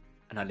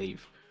 And I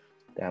leave.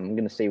 Damn, I'm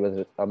just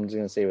going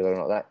to see whether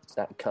or not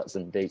that cuts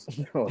him deep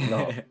or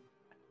not.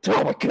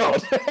 Oh my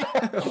god!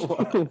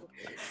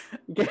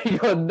 Getting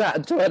on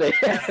that 20.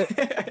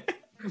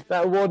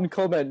 That one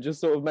comment just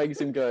sort of makes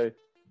him go,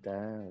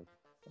 damn,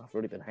 I've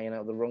really been hanging out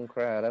with the wrong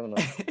crowd, haven't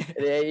I?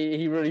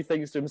 He really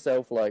thinks to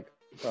himself, like,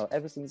 well,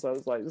 ever since I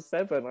was like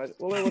 7,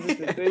 all I wanted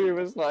to do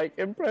was like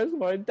impress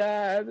my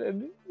dad,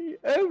 and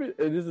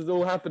this is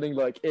all happening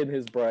like in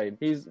his brain.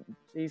 He's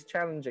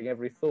challenging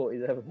every thought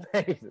he's ever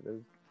made.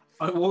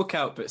 I walk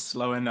out, but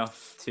slow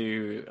enough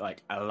to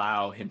like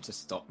allow him to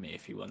stop me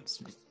if he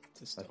wants me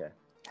to stop. Okay.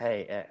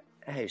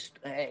 Hey,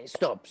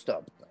 stop.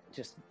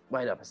 Just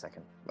wait up a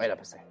second.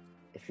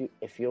 If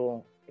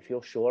if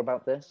you're sure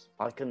about this,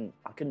 I can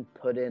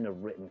put in a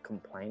written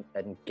complaint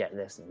and get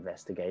this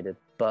investigated.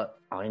 But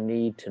I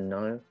need to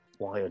know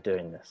why you're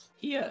doing this.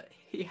 He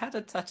had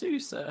a tattoo,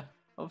 sir,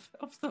 of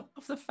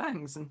the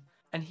fangs,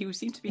 and he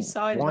seemed to be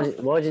siding off.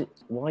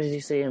 Why did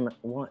you see him?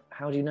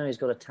 How do you know he's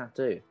got a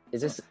tattoo?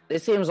 Is this?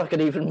 It seems like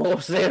an even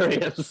more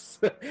serious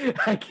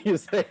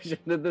accusation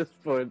at this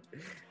point.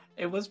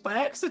 It was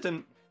by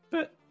accident,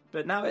 but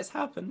now it's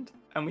happened,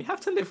 and we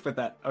have to live with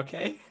that.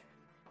 Okay.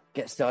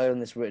 Get started on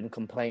this written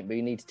complaint, but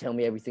you need to tell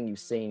me everything you've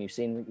seen. You've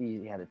seen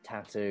he had a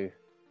tattoo.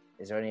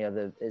 Is there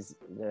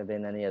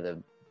been any other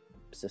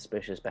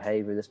suspicious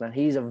behaviour of this man?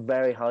 He's a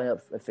very high up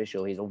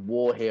official. He's a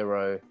war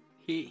hero.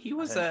 He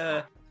was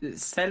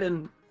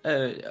selling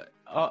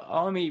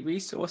army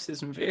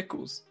resources and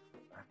vehicles.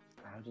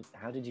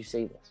 How did you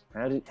see this?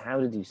 How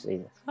did you see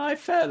this? I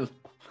fell.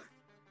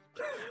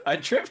 I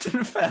tripped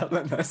and fell,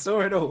 and I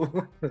saw it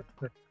all.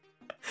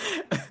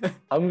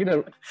 I'm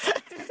gonna.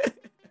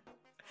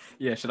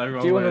 Yeah, should I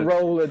roll? Do you want to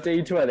roll a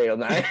d20 on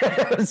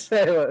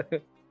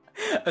that?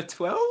 A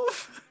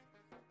 12?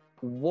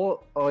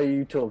 What are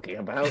you talking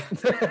about?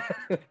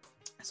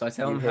 So I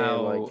tell him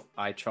how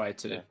I tried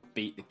to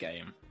beat the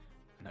game,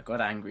 and I got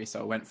angry,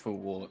 so I went for a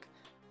walk,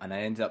 and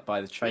I ended up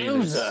by the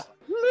trailers.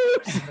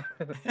 Loser!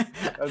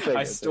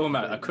 I storm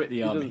out. I quit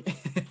the army.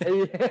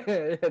 No,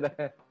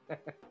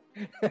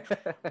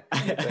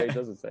 he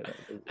doesn't say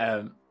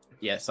that.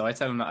 Yeah, so I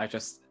tell him that I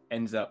just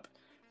ended up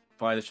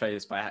by the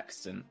trailers by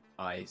accident.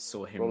 I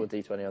saw him. Roll a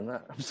d20 on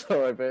that. I'm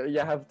sorry, but you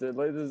have to.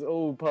 Like, this is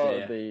all part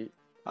of the.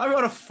 I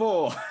got a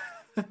 4.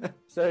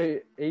 So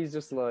he's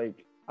just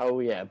like, oh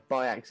yeah,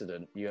 by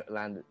accident you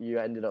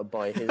ended up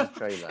by his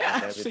trailer. It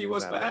actually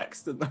was by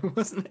accident, though,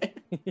 wasn't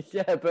it?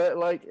 Yeah, but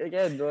like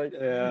again, like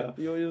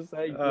you're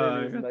saying.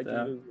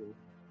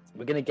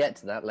 We're gonna get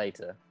to that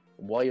later.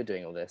 While you're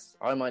doing all this,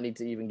 I might need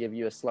to even give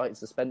you a slight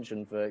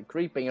suspension for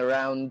creeping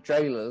around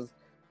trailers.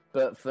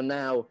 But for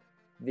now,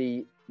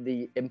 the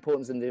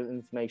importance and the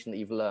information that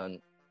you've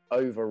learned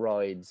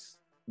overrides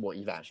what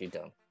you've actually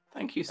done.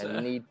 Thank you, sir.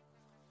 And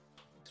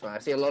I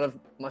see a lot of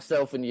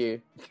myself in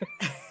you.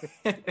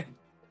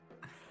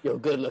 You're a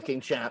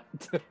good-looking chap.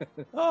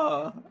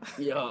 Oh,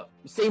 Yeah,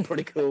 you seem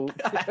pretty cool.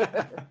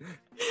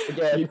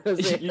 Again,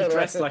 you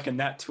dress like a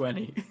nat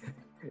 20.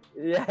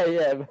 Yeah,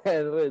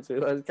 man.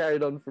 Literally, I was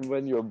carried on from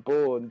when you were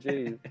born.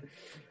 Jeez.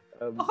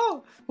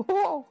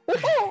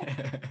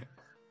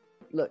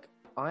 Look,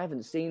 I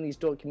haven't seen these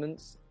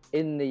documents.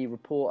 In the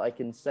report, I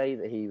can say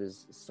that he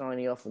was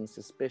signing off on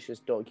suspicious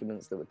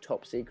documents that were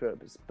top secret.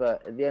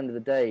 But at the end of the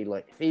day,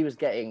 like, if he was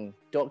getting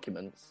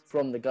documents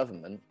from the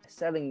government,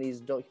 selling these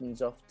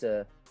documents off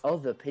to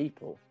other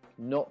people,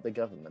 not the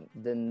government,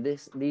 then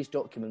these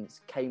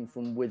documents came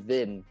from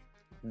within.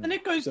 and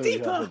it goes the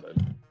deeper.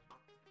 government.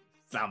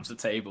 Slams the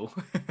table.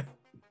 I'm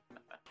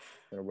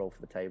gonna roll for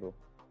the table.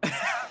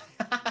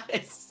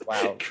 It's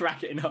Wow.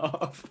 Crack it in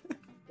half.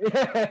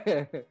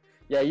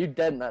 Yeah, you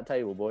dent that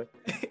table, boy.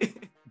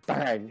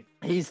 Bang!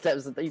 He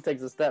takes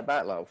a step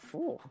back, like,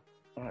 phew.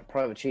 All right,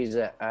 Private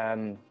Cheeser.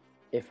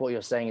 If what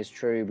you're saying is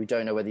true, we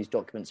don't know where these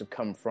documents have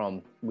come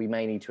from. We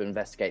may need to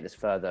investigate this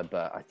further,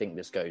 but I think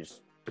this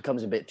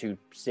becomes a bit too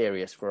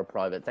serious for a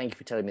private. Thank you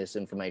for telling me this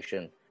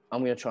information.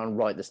 I'm going to try and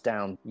write this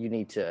down. You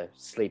need to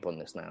sleep on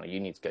this now. You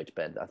need to go to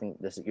bed. I think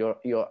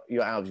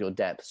you're out of your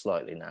depth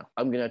slightly now.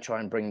 I'm going to try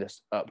and bring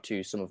this up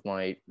to some of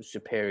my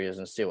superiors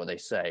and see what they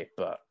say.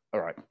 But all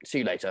right, see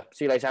you later.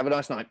 Have a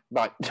nice night.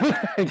 Bye.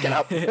 Get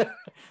up.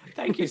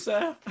 Thank you,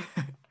 sir.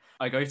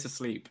 I go to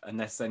sleep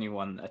unless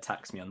anyone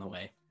attacks me on the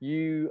way.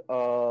 You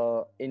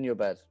are in your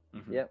bed.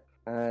 Mhm. Yep.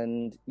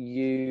 And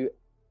you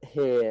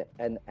hear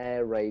an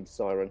air raid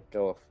siren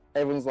go off.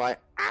 Everyone's like,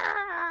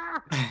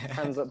 ah!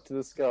 Hands up to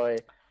the sky.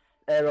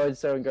 Air raid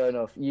siren going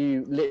off.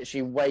 You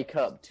literally wake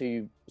up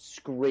to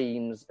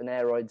screams, an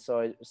air raid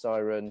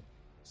siren.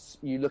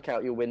 You look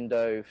out your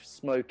window.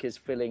 Smoke is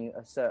filling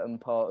a certain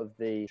part of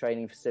the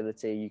training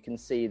facility. You can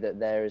see that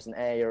there is an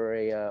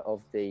area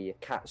of the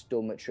cat's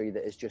dormitory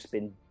that has just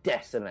been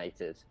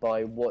decimated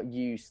by what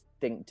you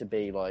think to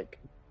be like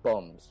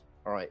bombs.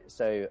 All right,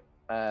 so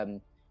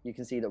you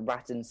can see that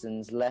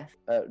Rattinson's left,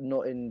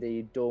 not in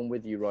the dorm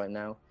with you right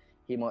now.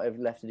 He might have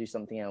left to do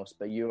something else,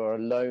 but you are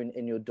alone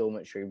in your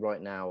dormitory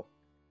right now.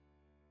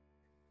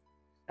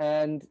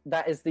 And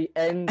that is the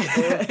end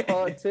of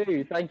part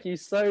 2. Thank you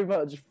so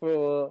much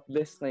for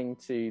listening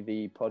to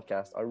the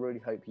podcast. I really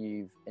hope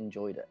you've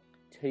enjoyed it.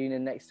 Tune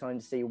in next time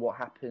to see what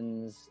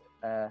happens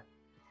to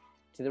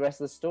the rest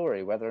of the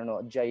story, whether or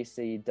not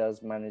JC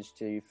does manage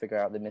to figure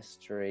out the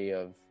mystery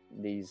of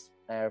these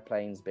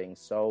airplanes being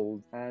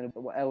sold, and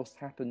what else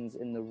happens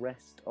in the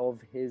rest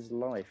of his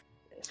life.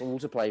 It's all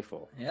to play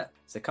for. Yeah.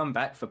 So come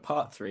back for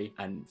part 3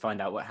 and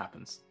find out what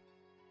happens.